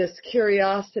 this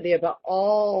curiosity about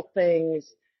all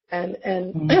things, and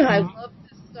I love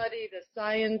to study the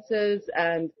sciences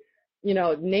and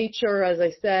nature, as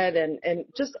I said, and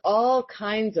just all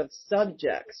kinds of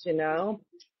subjects,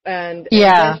 and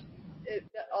yeah.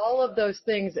 All of those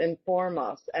things inform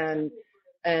us, and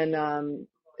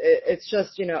it's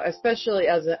just, especially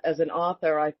as an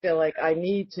author, I feel like I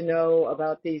need to know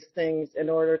about these things in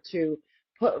order to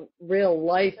put real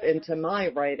life into my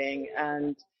writing.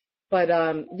 But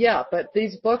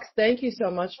these books, thank you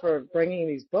so much for bringing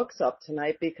these books up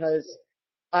tonight, because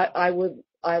I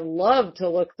love to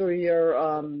look through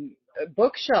your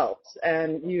bookshelves,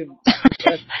 and you've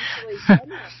essentially done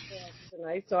that for us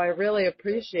tonight, so I really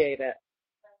appreciate it.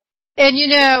 And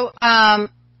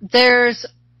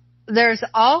there's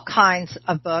all kinds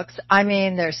of books. I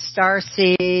mean, there's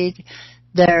Starseed,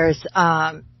 there's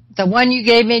the one you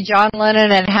gave me, John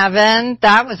Lennon in Heaven.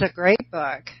 That was a great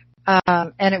book,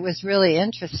 and it was really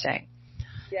interesting.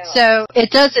 Yeah. So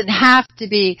it doesn't have to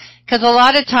be, because a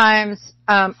lot of times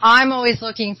I'm always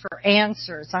looking for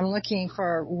answers. I'm looking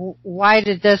for why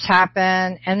did this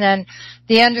happen, and then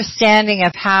the understanding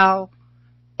of how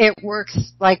it works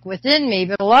like within me.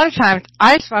 But a lot of times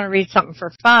I just want to read something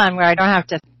for fun where I don't have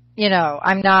to,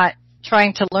 I'm not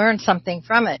trying to learn something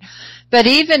from it. But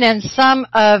even in some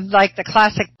of like the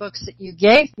classic books that you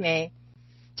gave me,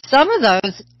 some of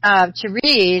those to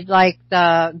read, like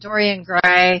the Dorian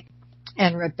Gray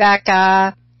and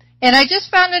Rebecca, and I just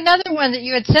found another one that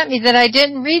you had sent me that I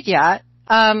didn't read yet.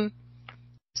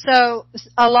 So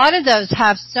a lot of those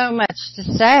have so much to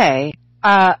say,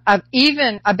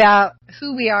 even about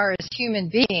who we are as human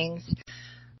beings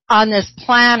on this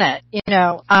planet,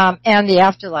 and the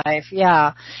afterlife.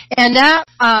 Yeah. And that,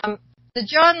 the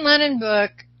John Lennon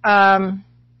book,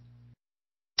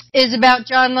 is about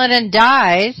John Lennon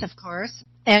dies, of course,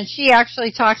 and she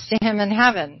actually talks to him in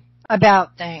heaven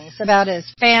about things, about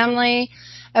his family,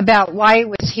 about why he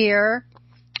was here,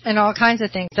 and all kinds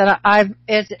of things. That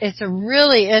it's a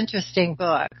really interesting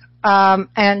book.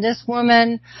 And this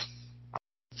woman,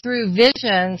 through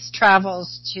visions,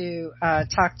 travels to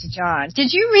talk to John.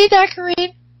 Did you read that,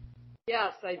 Corinne?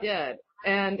 Yes, I did.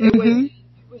 And it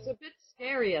was a bit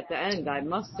scary at the end, I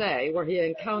must say, where he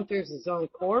encounters his own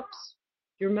corpse.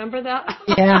 Do you remember that?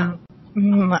 Yeah.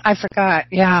 I forgot.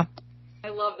 Yeah. I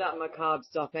love that macabre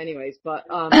stuff anyways, but,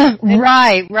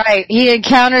 Right. He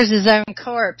encounters his own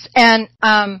corpse. And,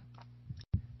 I've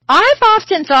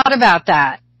often thought about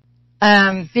that.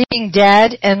 Being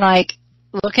dead and like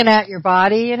looking at your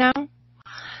body, you know?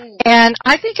 And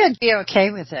I think I'd be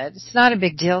okay with it. It's not a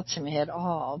big deal to me at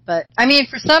all. But I mean,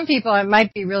 for some people it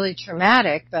might be really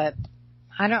traumatic, but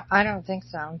I don't think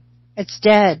so. It's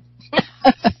dead.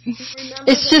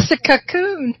 It's just a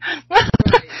cocoon.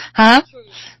 Huh?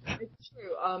 It's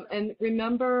true. And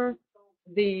remember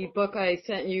the book I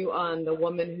sent you on the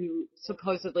woman who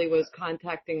supposedly was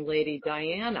contacting Lady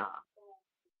Diana?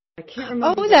 I can't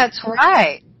remember. Oh, that's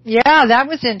right. Yeah, that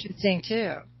was interesting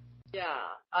too. Yeah,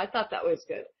 I thought that was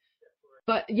good.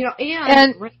 But, you know,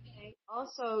 and Renee,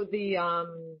 also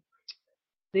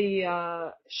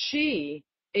She,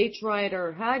 H.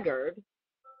 Rider Haggard,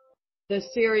 the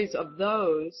series of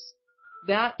those,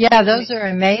 those are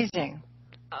amazing.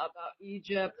 About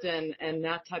Egypt and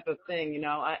that type of thing, you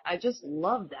know. I just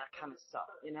love that kind of stuff,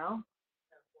 you know.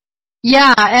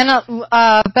 Yeah, and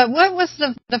but what was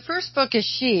the first book is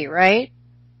She, right?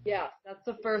 Yeah, that's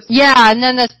the first Yeah, one.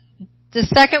 and then the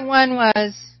second one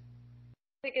was,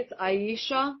 I think it's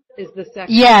Aisha is the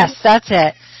second yes, one. that's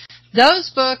it.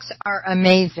 Those books are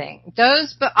amazing.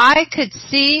 I could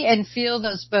see and feel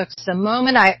those books the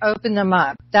moment I opened them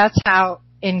up. That's how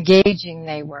engaging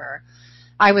they were.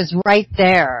 I was right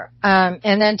there.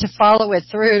 And then to follow it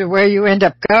through to where you end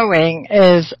up going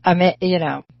is, you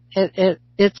know,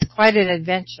 it's quite an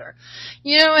adventure.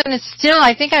 You know, and it's still,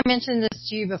 I think I mentioned this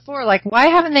to you before, like, why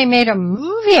haven't they made a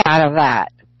movie out of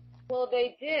that? Well,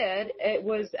 they did. It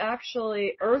was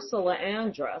actually Ursula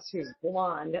Andress, who's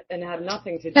blonde and had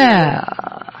nothing to do with it.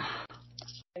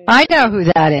 I know who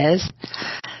that is.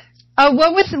 Oh,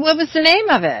 what was the name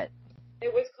of it?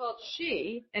 It was called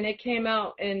She, and it came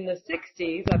out in the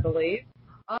 60s, I believe.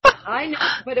 I know,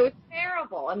 but it was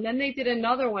terrible. And then they did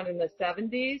another one in the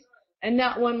 70s, and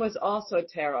that one was also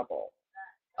terrible.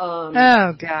 Oh,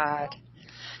 God.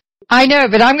 I know,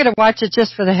 but I'm going to watch it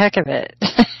just for the heck of it.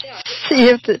 Yeah, See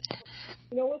if you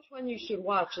know which one you should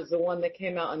watch is the one that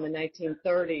came out in the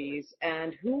 1930s,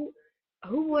 and who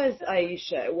was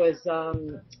Aisha? It was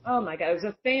oh my God, it was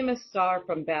a famous star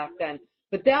from back then.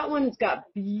 But that one's got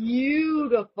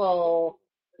beautiful,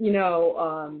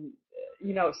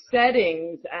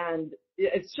 settings, and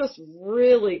it's just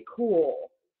really cool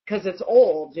because it's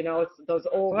old. You know, it's those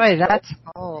old. Boy, that's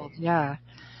old. Yeah.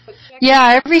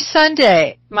 Yeah, every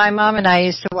Sunday, my mom and I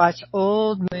used to watch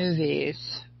old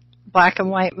movies, black and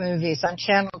white movies on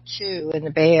Channel 2 in the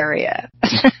Bay Area.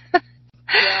 Yeah.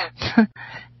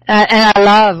 And I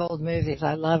love old movies.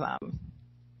 I love them.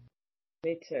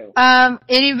 Me too.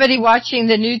 Anybody watching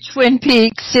the new Twin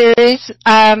Peaks series?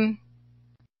 I'm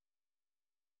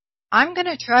going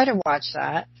to try to watch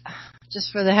that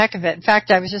just for the heck of it. In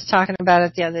fact, I was just talking about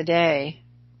it the other day.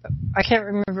 I can't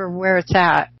remember where it's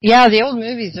at. Yeah, the old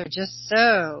movies are just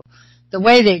so, the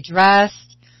way they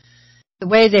dressed, the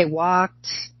way they walked,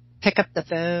 pick up the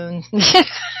phone.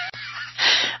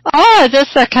 Oh,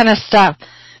 just that kind of stuff.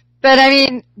 But I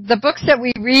mean, the books that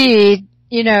we read,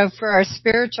 you know, for our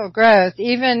spiritual growth,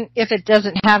 even if it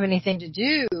doesn't have anything to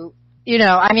do, you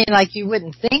know, I mean, like you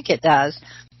wouldn't think it does.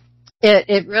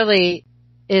 It really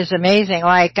is amazing.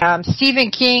 Like,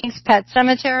 Stephen King's Pet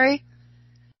Sematary.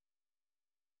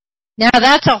 Now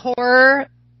that's a horror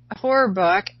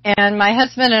book, and my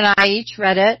husband and I each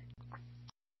read it.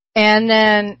 And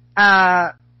then,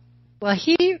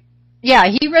 he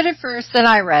read it first, then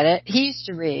I read it. He used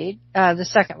to read, the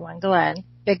second one,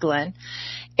 Big Glenn.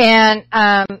 And,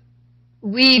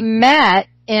 we met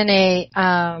in a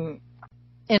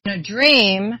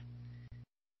dream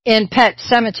in Pet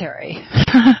Cemetery.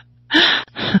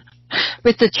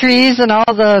 With the trees and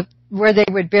where they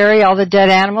would bury all the dead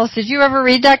animals. Did you ever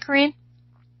read that, Corinne?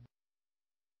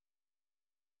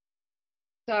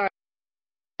 Sorry,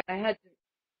 I had to.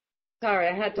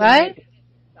 What? I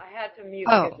had to mute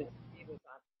Oh. because the TV was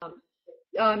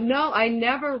on. No, I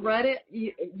never read it.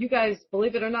 You guys,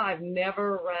 believe it or not, I've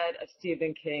never read a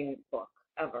Stephen King book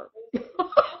ever.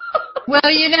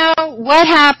 Well, you know what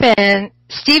happened?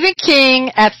 Stephen King,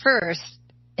 at first,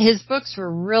 his books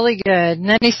were really good, and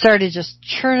then he started just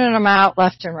churning them out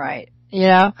left and right, you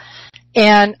know?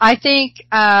 And I think,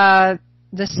 The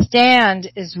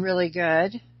Stand is really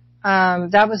good.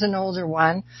 That was an older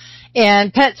one.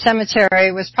 And Pet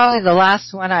Sematary was probably the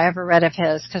last one I ever read of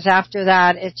his, because after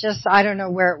that, I don't know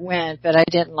where it went, but I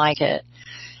didn't like it.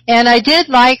 And I did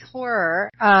like horror,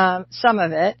 some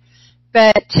of it.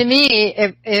 But to me,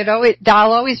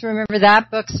 I'll always remember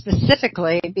that book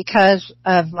specifically because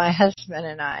of my husband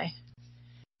and I.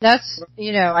 That's,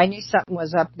 you know, I knew something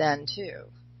was up then too.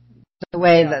 the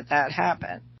way that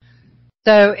happened.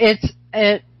 So it's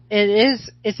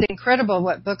incredible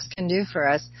what books can do for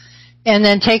us, and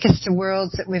then take us to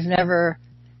worlds that we've never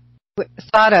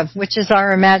thought of, which is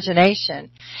our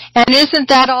imagination. And isn't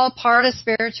that all part of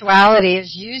spirituality,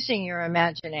 is using your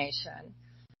imagination?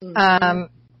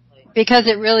 Because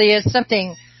it really is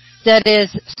something that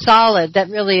is solid, that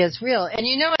really is real. And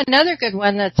you know, another good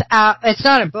one that's out, it's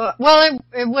not a book, well,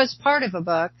 it was part of a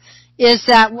book, is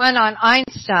that one on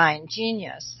Einstein,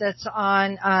 Genius, that's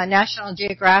on National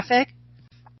Geographic.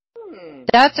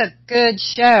 That's a good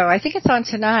show. I think it's on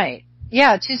tonight.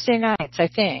 Yeah, Tuesday nights, I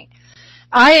think.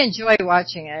 I enjoy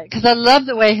watching it because I love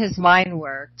the way his mind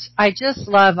worked. I just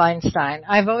love Einstein.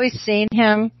 I've always seen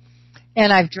him,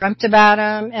 and I've dreamt about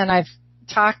him, and I've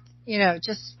talked, you know,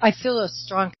 just, I feel a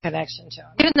strong connection to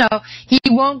him. Even though he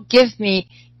won't give me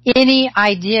any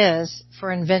ideas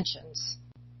for inventions.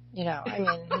 You know, I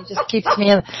mean, he just keeps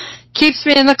me in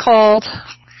the cold.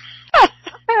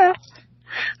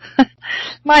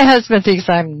 My husband thinks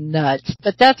I'm nuts,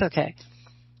 but that's okay.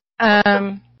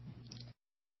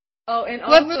 Oh, and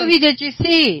what also, movie did you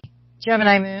see?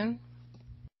 Gemini Moon?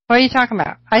 What are you talking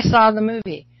about? I saw the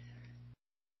movie.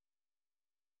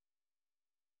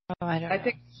 Oh, I don't know. I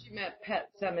think she meant Pet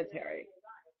Cemetery.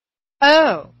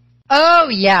 Oh,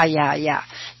 yeah.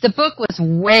 The book was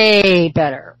way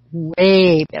better.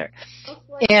 Just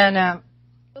like, And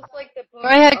just like the book. go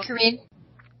ahead, Kareen.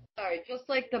 Sorry, just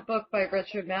like the book by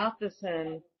Richard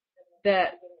Matheson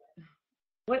that,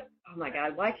 oh my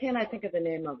God, why can't I think of the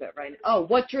name of it right now? Oh,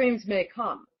 What Dreams May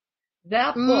Come.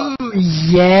 That book.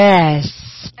 Yes.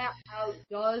 That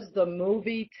outdoes the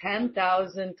movie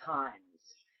 10,000 times.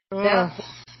 Oh.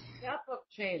 That book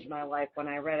changed my life when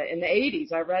I read it. In the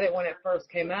 80s, I read it when it first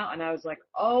came out, and I was like,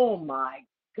 oh my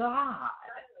God.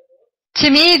 To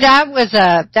me, that was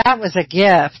a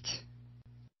gift.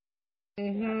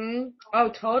 Oh,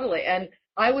 totally. And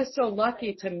I was so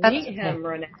lucky to meet him,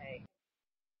 Renee.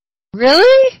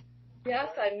 Really? Yes,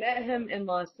 I met him in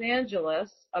Los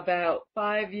Angeles about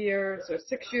 5 years or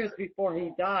 6 years before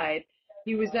he died.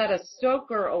 He was at a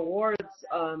Stoker Awards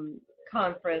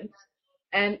conference,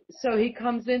 and so he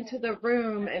comes into the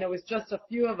room, and it was just a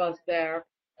few of us there,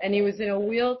 and he was in a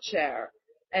wheelchair.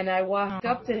 And I walked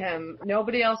up to him.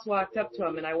 Nobody else walked up to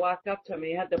him, and I walked up to him.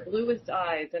 He had the bluest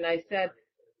eyes, and I said,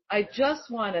 I just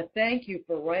want to thank you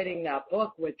for writing that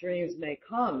book, What Dreams May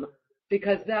Come,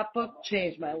 because that book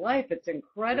changed my life. It's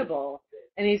incredible.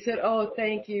 And he said, oh,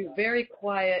 thank you. Very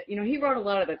quiet. You know, he wrote a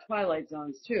lot of the Twilight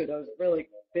Zones, too, those really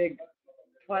big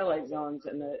Twilight Zones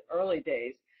in the early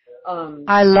days.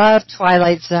 I love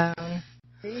Twilight Zone.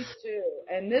 Me too.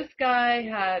 And this guy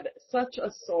had such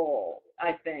a soul,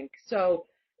 I think. So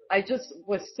I just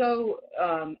was so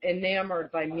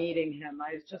enamored by meeting him.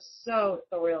 I was just so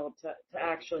thrilled to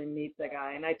actually meet the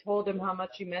guy. And I told him how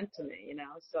much he meant to me, you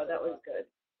know, so that was good.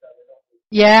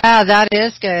 Yeah, that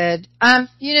is good.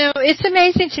 You know, it's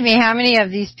amazing to me how many of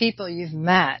these people you've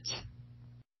met.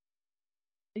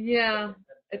 Yeah,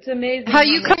 it's amazing. How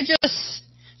you could just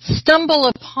stumble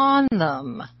upon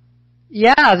them.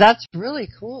 Yeah, that's really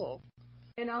cool.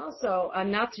 And also,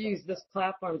 not to use this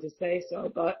platform to say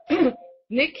so, but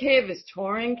Nick Cave is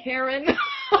touring, Karen.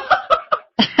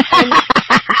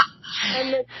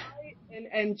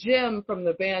 and Jim from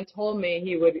the band told me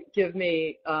he would give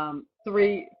me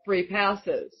 3 free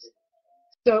passes.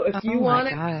 So if you want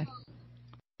to,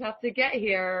 you have to get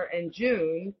here in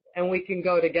June, and we can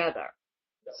go together.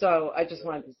 So I just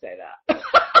wanted to say that.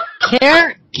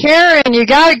 Karen, you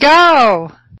gotta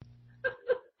go.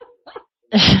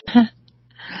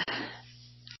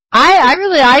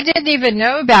 I didn't even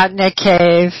know about Nick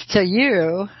Cave till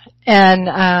you, and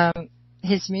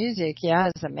his music, yeah,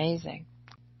 is amazing.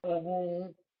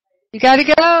 You gotta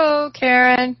go,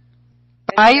 Karen.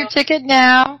 Buy your ticket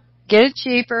now. Get it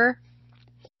cheaper.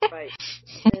 Right.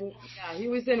 And yeah, he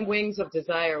was in Wings of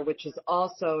Desire, which is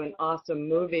also an awesome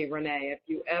movie, Renee, if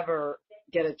you ever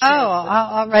get a chance. Oh,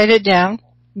 I'll write it down.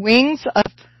 Wings of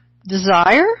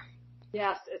Desire?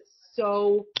 Yes, it's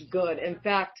so good. In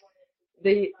fact,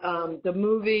 the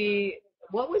movie,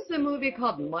 what was the movie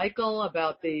called? Michael,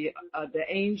 about the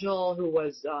angel who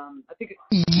was, I think.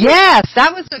 Yes,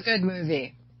 that was a good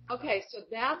movie. Okay, so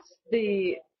that's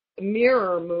the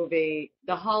mirror movie,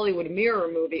 the Hollywood mirror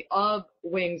movie of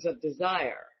Wings of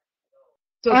Desire.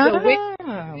 So the Wings of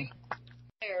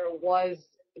Desire was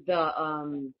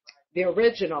the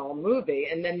original movie,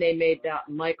 and then they made that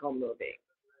Michael movie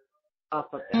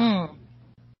off of that.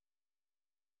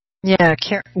 Yeah,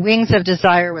 Wings of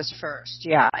Desire was first,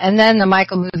 yeah. And then the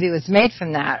Michael movie was made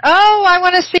from that. Oh, I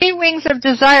want to see Wings of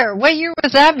Desire. What year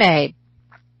was that made?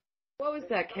 What was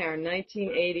that, Karen?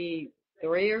 1980?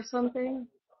 3 or something.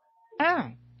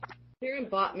 Oh. Kieran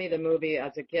bought me the movie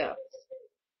as a gift.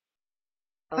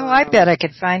 Oh, I bet I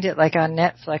could find it like on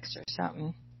Netflix or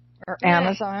something. Or Yeah.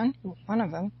 Amazon. One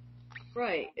of them.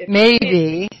 Right. If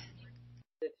Maybe.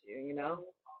 you know.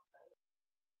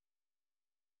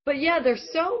 But yeah, there's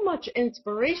so much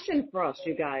inspiration for us,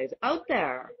 you guys, out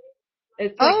there.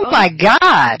 It's like, Oh my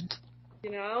God.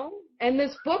 you know? And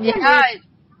this book Yeah. I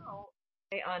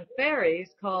read on fairies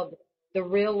called The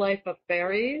Real Life of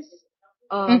Fairies.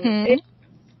 Mhm. It's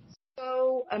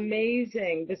so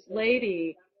amazing. This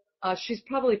lady, she's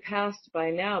probably passed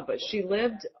by now, but she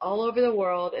lived all over the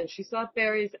world and she saw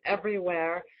fairies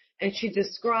everywhere. And she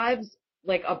describes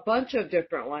like a bunch of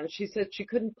different ones. She said she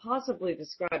couldn't possibly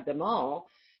describe them all,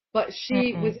 but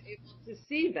she was able to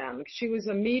see them. She was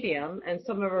a medium and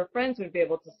some of her friends would be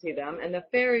able to see them, and the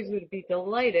fairies would be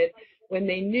delighted when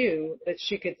they knew that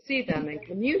she could see them and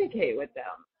communicate with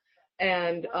them.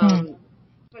 And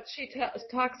but she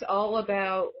talks all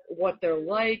about what they're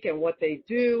like and what they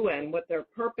do and what their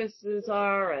purposes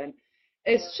are, and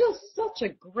it's just such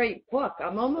a great book.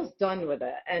 I'm almost done with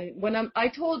it, and I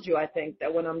told you, I think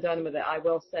that when I'm done with it, I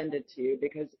will send it to you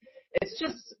because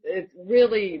it's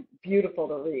really beautiful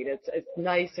to read. It's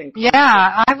nice and comfortable.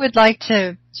 Yeah, I would like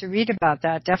to read about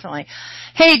that, definitely.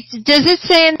 Hey, does it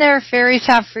say in there fairies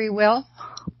have free will?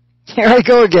 Here I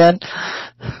go again. Yeah,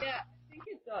 I think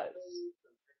it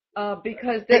does.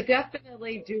 Because they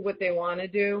definitely do what they want to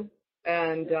do,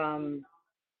 and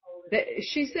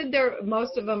she said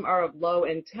most of them are of low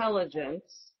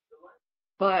intelligence,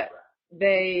 but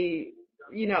they,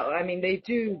 I mean, they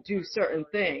do certain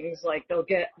things, like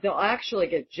they'll actually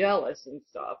get jealous and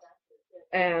stuff,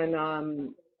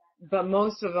 and but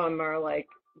most of them are like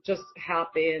just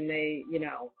happy, and they,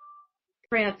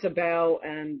 prance about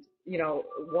and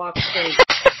walk strange.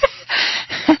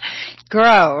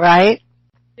 Grow, right?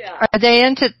 Yeah. Are they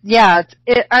into? Yeah.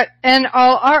 And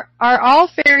are all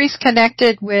fairies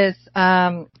connected with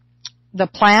the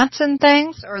plants and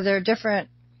things, or they're different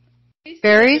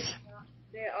fairies?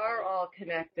 They are all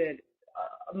connected.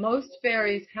 Most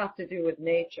fairies have to do with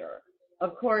nature.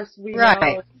 Of course, we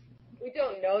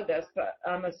don't know this, but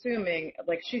I'm assuming,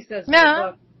 like she says in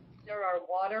the book, there are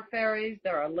water fairies,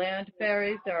 there are land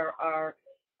fairies, there are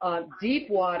deep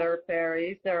water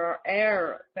fairies, there are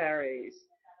air fairies.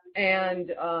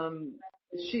 And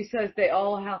she says they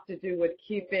all have to do with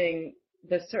keeping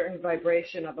the certain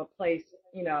vibration of a place,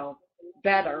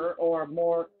 better or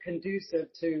more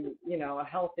conducive to, a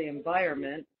healthy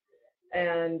environment.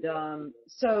 And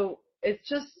so it's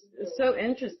just so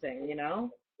interesting,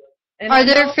 And Are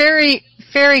there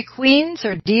fairy queens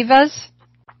or divas?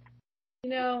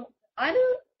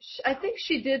 I think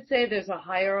she did say there's a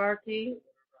hierarchy,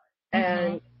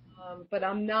 and but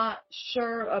I'm not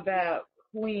sure about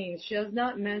queens. She has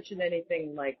not mentioned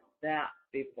anything like that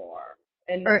before.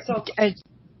 And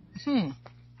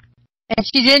And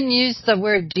she didn't use the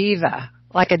word diva,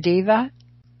 like a diva?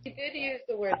 She did use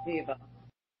the word diva.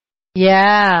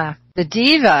 Yeah, the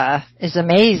diva is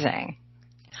amazing.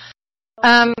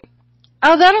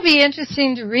 Oh, that'll be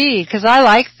interesting to read because I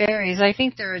like fairies. I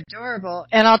think they're adorable.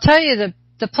 And I'll tell you,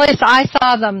 the place I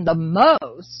saw them the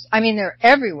most, I mean, they're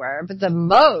everywhere, but the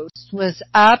most was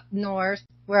up north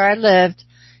where I lived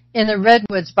in the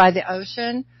redwoods by the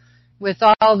ocean with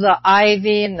all the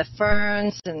ivy and the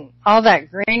ferns and all that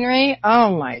greenery.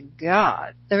 Oh, my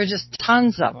God. There were just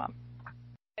tons of them.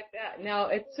 Now,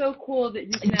 it's so cool that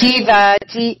you can Diva,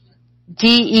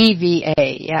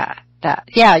 D-E-V-A, yeah. That.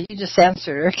 Yeah, you just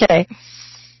answered. Okay.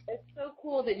 It's so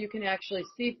cool that you can actually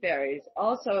see fairies.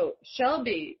 Also,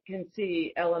 Shelby can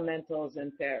see elementals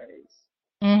and fairies.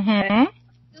 Mm-hmm. And I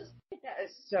just think that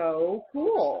is so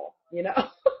cool,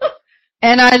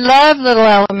 And I love little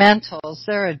elementals.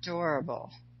 They're adorable.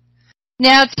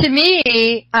 Now, to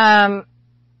me,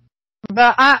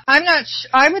 but I'm not.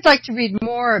 I would like to read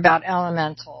more about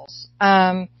elementals.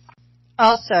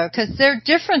 Also, because they're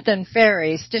different than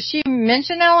fairies. Does she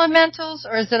mention elementals,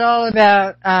 or is it all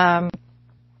about?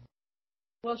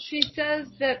 Well, she says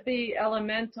that the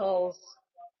elementals.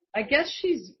 I guess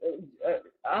she's.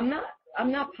 I'm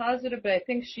not positive, but I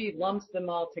think she lumps them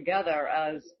all together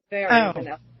as fairies and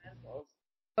elementals.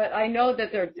 But I know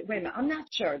that they're. Wait a minute, I'm not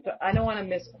sure. I don't want to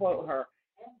misquote her,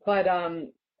 but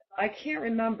I can't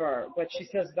remember what she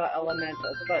says about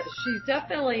elementals. But she's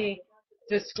definitely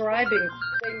describing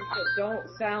things that don't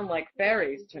sound like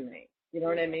fairies to me. You know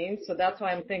what I mean? So that's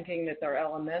why I'm thinking that they're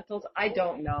elementals. I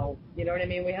don't know. You know what I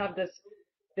mean? We have this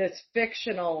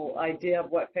fictional idea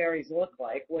of what fairies look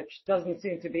like, which doesn't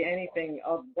seem to be anything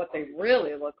of what they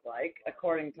really look like,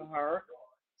 according to her.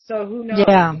 So who knows?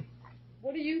 Yeah.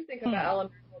 What do you think about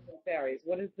elementals and fairies?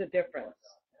 What is the difference?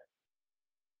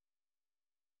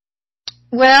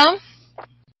 Well,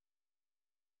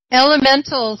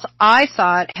 elementals, I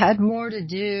thought, had more to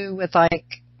do with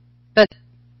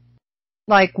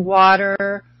like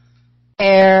water,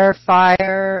 air,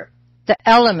 fire, the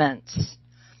elements.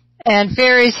 And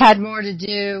fairies had more to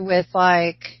do with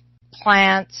like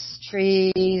plants,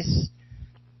 trees,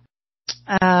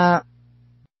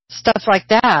 stuff like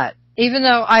that. Even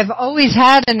though I've always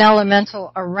had an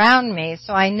elemental around me,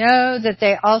 so I know that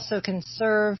they also can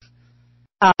serve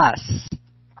us.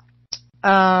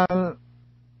 My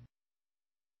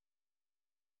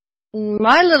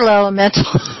little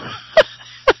elemental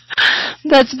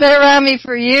that's been around me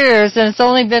for years, and it's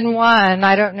only been one,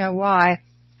 I don't know why,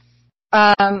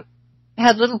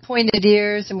 had little pointed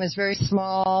ears and was very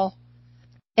small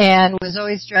and was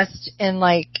always dressed in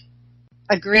like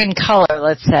a green color,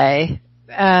 let's say,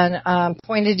 and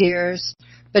pointed ears,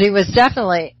 but he was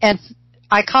definitely, and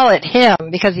I call it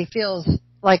him because he feels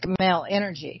like male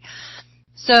energy.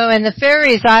 So, and the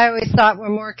fairies I always thought were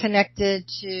more connected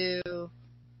to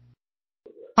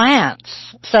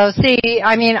plants. So see,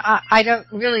 I mean, I don't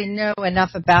really know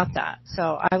enough about that,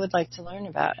 so I would like to learn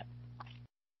about it.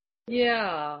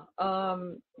 Yeah,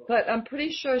 but I'm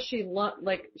pretty sure she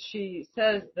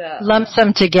says that. Lumps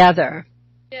them together.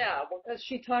 Yeah, because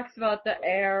she talks about the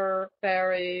air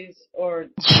fairies or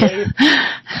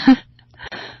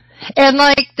and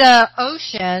like the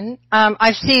ocean,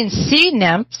 I've seen sea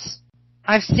nymphs.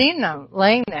 I've seen them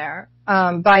laying there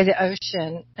by the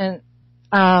ocean, and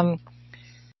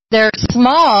they're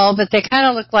small, but they kind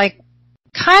of look like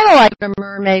a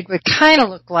mermaid would kind of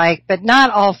look like, but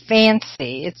not all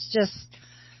fancy. It's just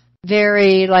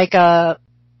very like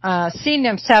sea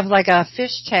nymphs have like a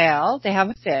fish tail. They have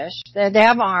a fish. They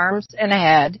have arms and a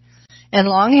head and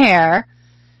long hair.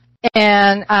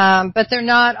 And, but they're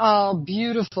not all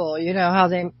beautiful. You know how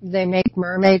they make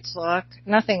mermaids look?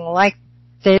 Nothing like,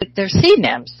 they're sea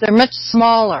nymphs. They're much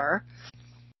smaller.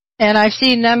 And I've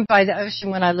seen them by the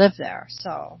ocean when I lived there,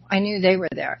 so I knew they were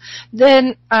there.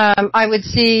 Then I would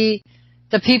see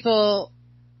the people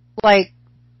like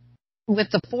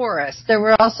with the forest. There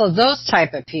were also those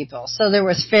type of people. So there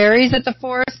was fairies at the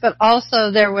forest, but also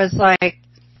there was like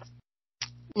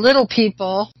little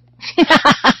people.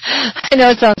 I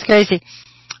know it sounds crazy.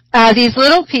 These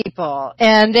little people,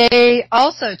 and they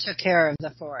also took care of the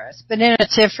forest, but in a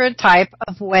different type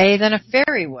of way than a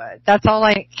fairy would. That's all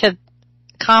I could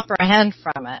comprehend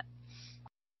from it.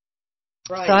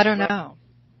 Right, so I don't know.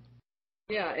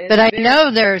 Yeah, but I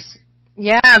know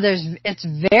it's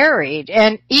varied,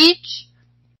 and each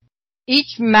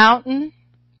mountain,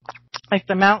 like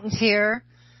the mountains here,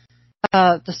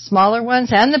 the smaller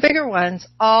ones and the bigger ones,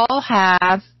 all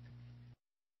have,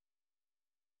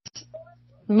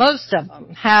 most of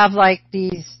them have like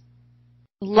these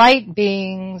light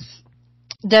beings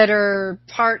that are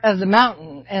part of the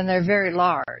mountain, and they're very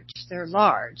large. They're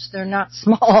large. They're not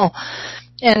small,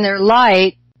 and they're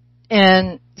light.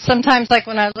 And sometimes, like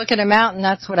when I look at a mountain,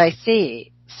 that's what I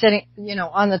see sitting,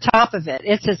 on the top of it.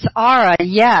 It's its aura,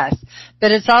 yes,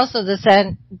 but it's also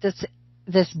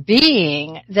this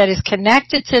being that is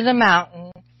connected to the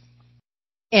mountain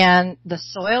and the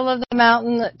soil of the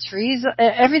mountain, the trees,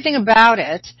 everything about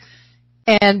it,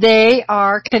 and they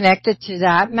are connected to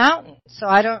that mountain. So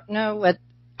I don't know what.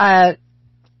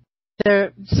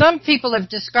 Some people have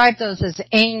described those as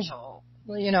angel,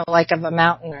 like of a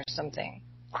mountain or something.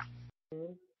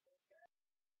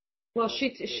 Well, she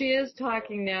is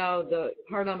talking now, the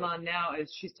part I'm on now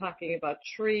is she's talking about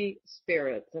tree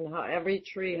spirits and how every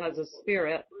tree has a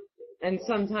spirit, and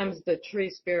sometimes the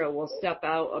tree spirit will step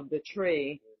out of the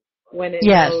tree when it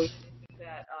knows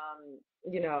that,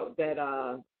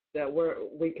 that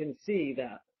we can see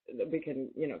that we can,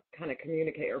 kind of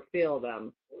communicate or feel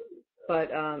them.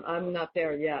 But I'm not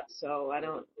there yet, so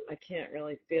I can't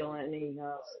really feel any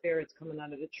spirits coming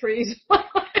out of the trees.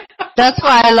 That's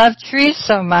why I love trees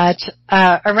so much.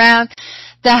 Around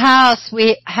the house,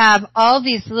 we have all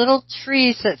these little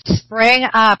trees that sprang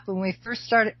up when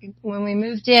we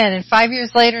moved in, and 5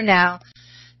 years later now,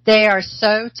 they are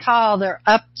so tall, they're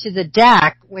up to the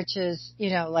deck, which is,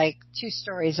 like 2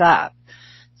 stories up.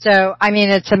 So, I mean,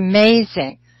 it's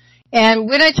amazing. And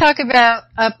when I talk about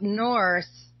up north,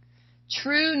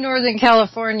 true Northern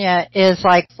California is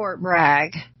like Fort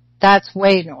Bragg. That's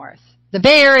way north. The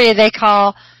Bay Area they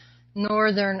call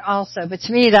northern also, but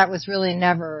to me that was really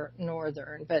never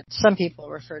northern, but some people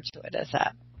refer to it as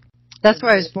that. That's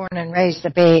where I was born and raised, the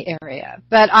Bay Area.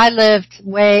 But I lived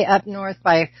way up north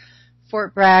by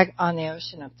Fort Bragg on the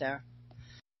ocean up there.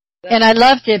 And I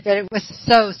loved it, but it was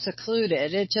so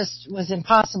secluded. It just was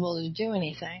impossible to do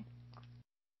anything.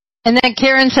 And then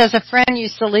Karen says a friend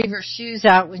used to leave her shoes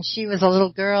out when she was a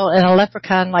little girl, and a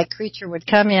leprechaun-like creature would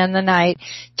come in the night,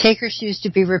 take her shoes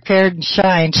to be repaired and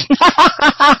shined.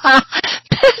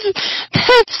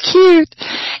 That's cute.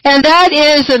 And that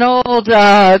is an old,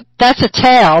 that's a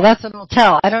tale. That's an old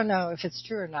tale. I don't know if it's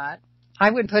true or not. I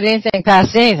wouldn't put anything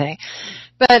past anything.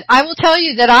 But I will tell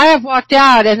you that I have walked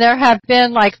out, and there have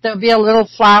been, like, there'll be a little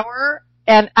flower,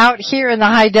 and out here in the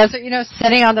high desert,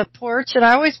 sitting on the porch, and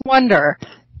I always wonder,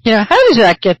 how does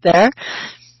that get there?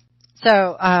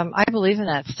 So, I believe in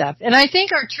that stuff. And I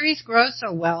think our trees grow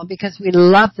so well because we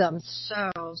love them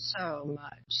so, so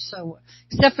much. So,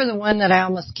 except for the one that I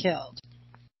almost killed.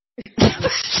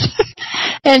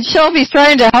 And Shelby's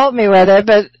trying to help me with it,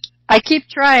 but I keep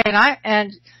trying.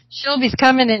 And Shelby's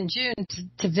coming in June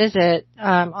to visit,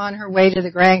 on her way to the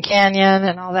Grand Canyon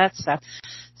and all that stuff.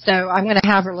 So I'm going to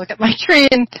have her look at my tree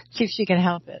and see if she can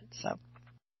help it. So.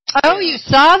 Oh, you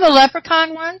saw the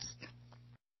leprechaun ones?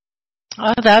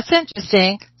 Oh, that's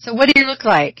interesting. So what do you look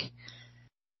like?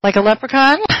 Like a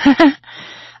leprechaun?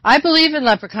 I believe in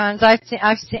leprechauns. I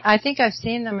think I've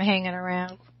seen them hanging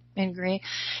around in green.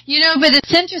 But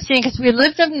it's interesting because we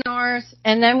lived up north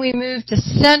and then we moved to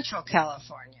Central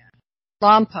California,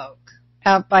 Lompoc,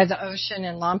 out by the ocean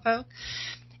in Lompoc.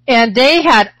 And they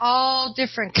had all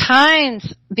different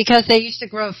kinds because they used to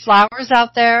grow flowers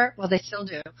out there. Well, they still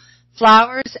do.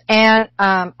 Flowers and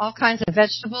all kinds of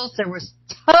vegetables. There was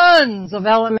tons of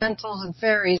elementals and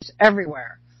fairies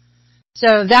everywhere.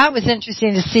 So that was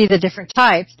interesting to see the different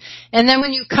types. And then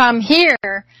when you come here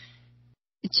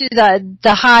to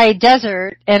the high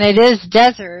desert, and it is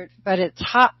desert, but it's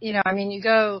hot, you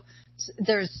go,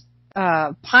 there's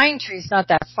pine trees not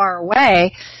that far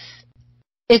away.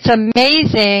 It's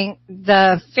amazing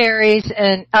the fairies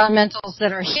and elementals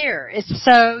that are here. It's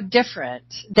so different.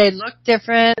 They look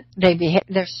different.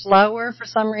 They're slower for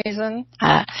some reason.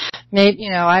 Maybe,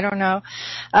 I don't know.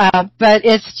 But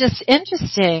it's just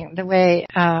interesting the way,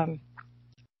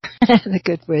 the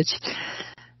good witch.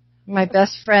 My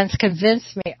best friends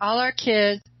convinced me,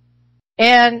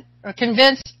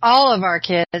 convinced all of our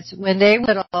kids when they were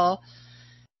little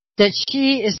that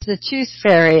she is the tooth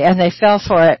fairy, and they fell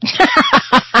for it.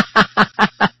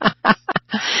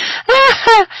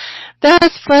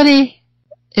 That's funny.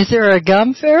 Is there a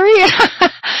gum fairy?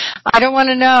 I don't want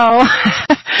to know.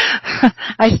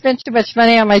 I spent too much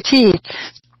money on my teeth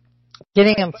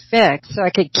getting them fixed so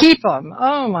I could keep them.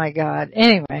 Oh, my God.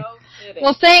 Anyway.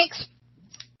 Well, thanks.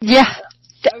 Yeah.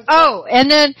 Oh,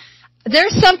 and then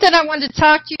there's something I wanted to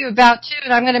talk to you about, too,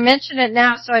 and I'm going to mention it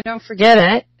now so I don't forget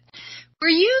it. Were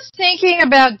you thinking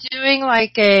about doing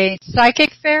like a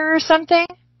psychic fair or something?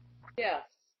 Yes.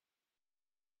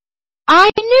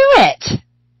 I knew it.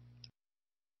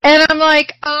 And I'm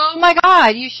like, oh my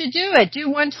God, you should do it. Do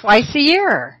one twice a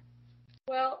year.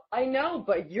 Well, I know,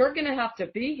 but you're going to have to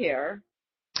be here.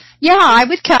 Yeah, I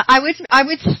would,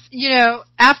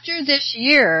 after this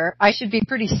year, I should be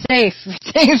pretty safe for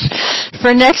things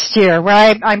for next year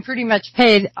where I'm pretty much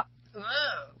paid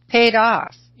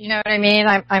off. You know what I mean?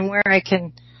 I'm where I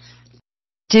can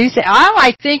do things. Oh,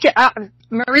 I think,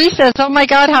 Marie says, oh my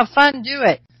God, how fun, do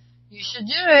it. You should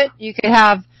do it. You could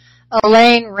have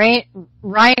Elaine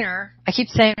Reiner. I keep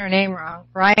saying her name wrong.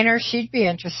 Reiner, she'd be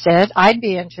interested. I'd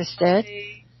be interested.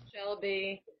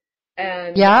 Shelby.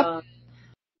 And, yep.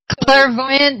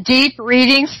 Clairvoyant deep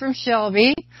readings from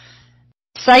Shelby.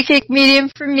 Psychic medium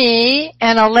for me,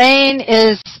 and Elaine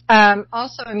is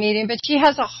also a medium, but she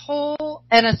has a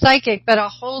psychic, but a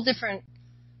whole different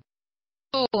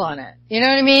tool on it. You know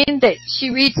what I mean? That she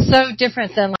reads so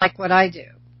different than like what I do.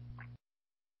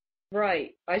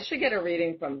 Right. I should get a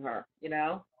reading from her,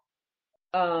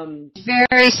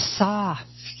 Very soft.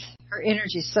 Her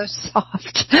energy's so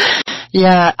soft.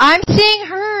 Yeah. I'm seeing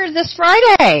her this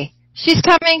Friday. She's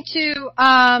coming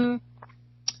to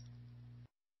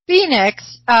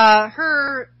Phoenix.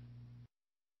 Her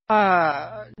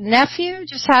nephew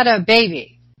just had a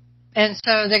baby. And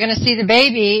so they're going to see the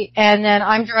baby, and then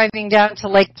I'm driving down to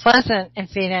Lake Pleasant in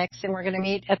Phoenix, and we're going to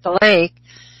meet at the lake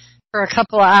for a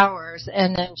couple of hours,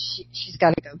 and then she's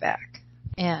got to go back.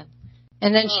 And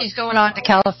then she's going on to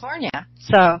California.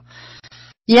 So,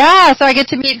 yeah, so I get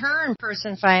to meet her in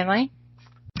person finally.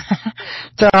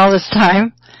 After all this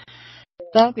time.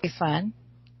 That'll be fun.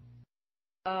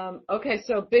 Okay,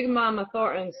 so Big Mama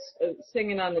Thornton's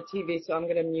singing on the TV, so I'm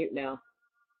going to mute now.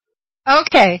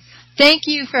 Okay. Thank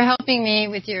you for helping me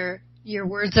with your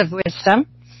words of wisdom.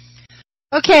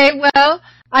 Okay, well,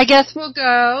 I guess we'll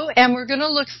go, and we're going to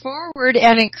look forward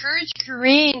and encourage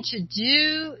Corrine to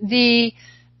do the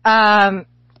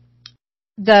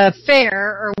fair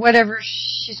or whatever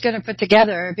she's going to put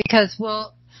together, because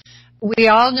we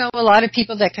all know a lot of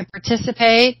people that could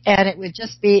participate, and it would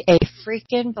just be a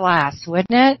freaking blast, wouldn't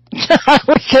it?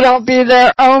 We could all be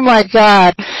there. Oh my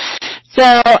God.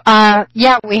 So,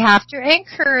 yeah, we have to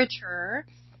encourage her,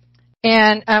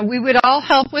 and we would all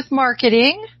help with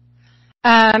marketing.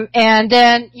 And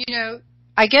then,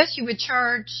 I guess you would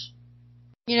charge,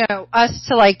 us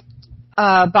to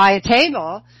buy a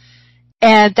table,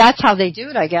 and that's how they do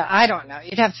it, I guess. I don't know.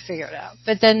 You'd have to figure it out.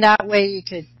 But then that way you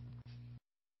could,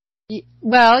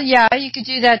 well, yeah, you could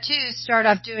do that too. Start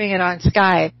off doing it on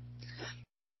Skype.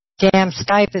 Damn,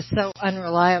 Skype is so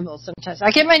unreliable sometimes.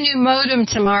 I get my new modem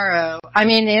tomorrow. I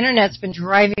mean, the internet's been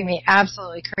driving me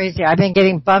absolutely crazy. I've been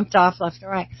getting bumped off left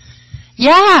and right.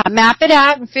 Yeah, map it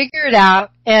out and figure it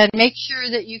out and make sure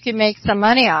that you can make some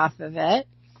money off of it.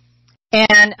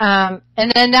 And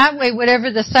then that way,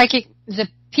 whatever the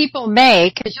people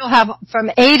make, because you'll have from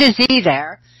A to Z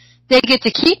there, they get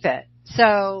to keep it.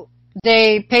 So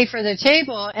they pay for their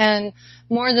table, and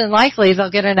more than likely they'll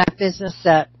get enough business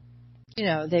that,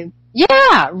 rent,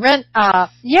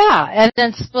 and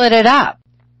then split it up.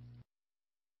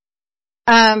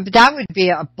 But that would be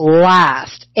a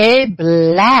blast. And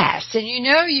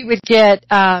you would get,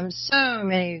 so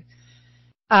many,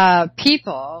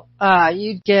 people.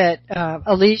 You'd get,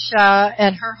 Alicia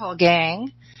and her whole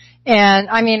gang. And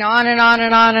I mean, on and on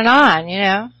and on and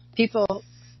on, people,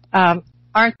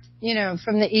 aren't,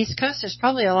 from the East Coast. There's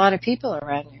probably a lot of people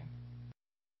around you.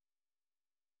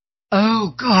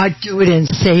 Oh, God, do it in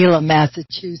Salem,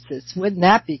 Massachusetts. Wouldn't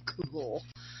that be cool?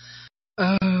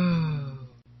 Oh.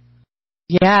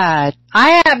 Yeah.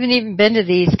 I haven't even been to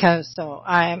the East Coast, so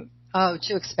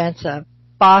too expensive.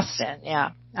 Boston,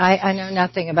 yeah. I know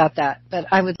nothing about that, but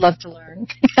I would love to learn.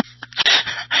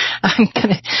 I'm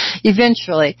gonna,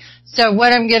 eventually. So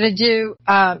what I'm gonna do,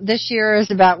 this year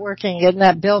is about working, getting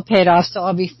that bill paid off, so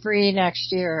I'll be free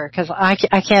next year, because I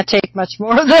can't take much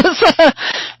more of this.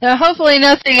 Now, hopefully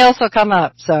nothing else will come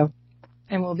up,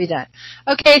 and we'll be done.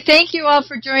 Okay, thank you all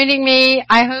for joining me.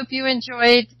 I hope you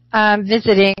enjoyed,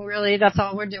 visiting. Really, that's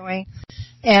all we're doing.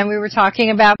 And we were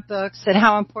talking about books and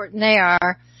how important they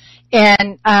are.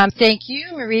 And thank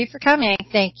you, Marie, for coming.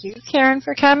 Thank you, Karen,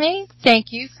 for coming. Thank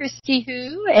you, Christy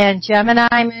Who, and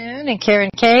Gemini Moon, and Karen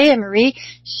K, and Marie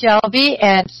Shelby,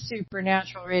 and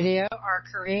Supernatural Radio, our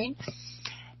Corrine.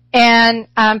 And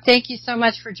thank you so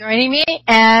much for joining me,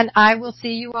 and I will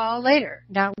see you all later.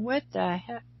 Now, what the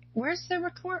heck? Where's the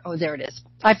record? Oh, there it is.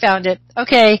 I found it.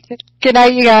 Okay. Good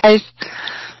night, you guys.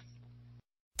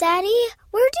 Daddy,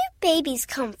 where do babies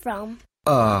come from?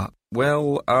 Honey?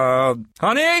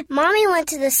 Mommy went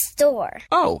to the store.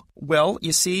 Oh, well,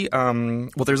 you see,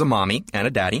 there's a mommy and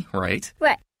a daddy, right?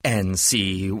 Right. And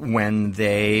see, when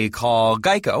they call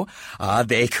Geico,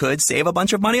 they could save a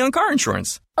bunch of money on car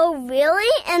insurance. Oh,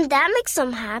 really? And that makes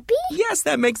them happy? Yes,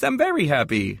 that makes them very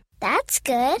happy. That's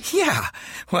good. Yeah.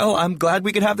 Well, I'm glad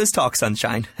we could have this talk,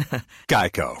 Sunshine.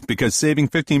 Geico, because saving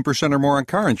 15% or more on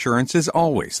car insurance is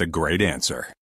always a great answer.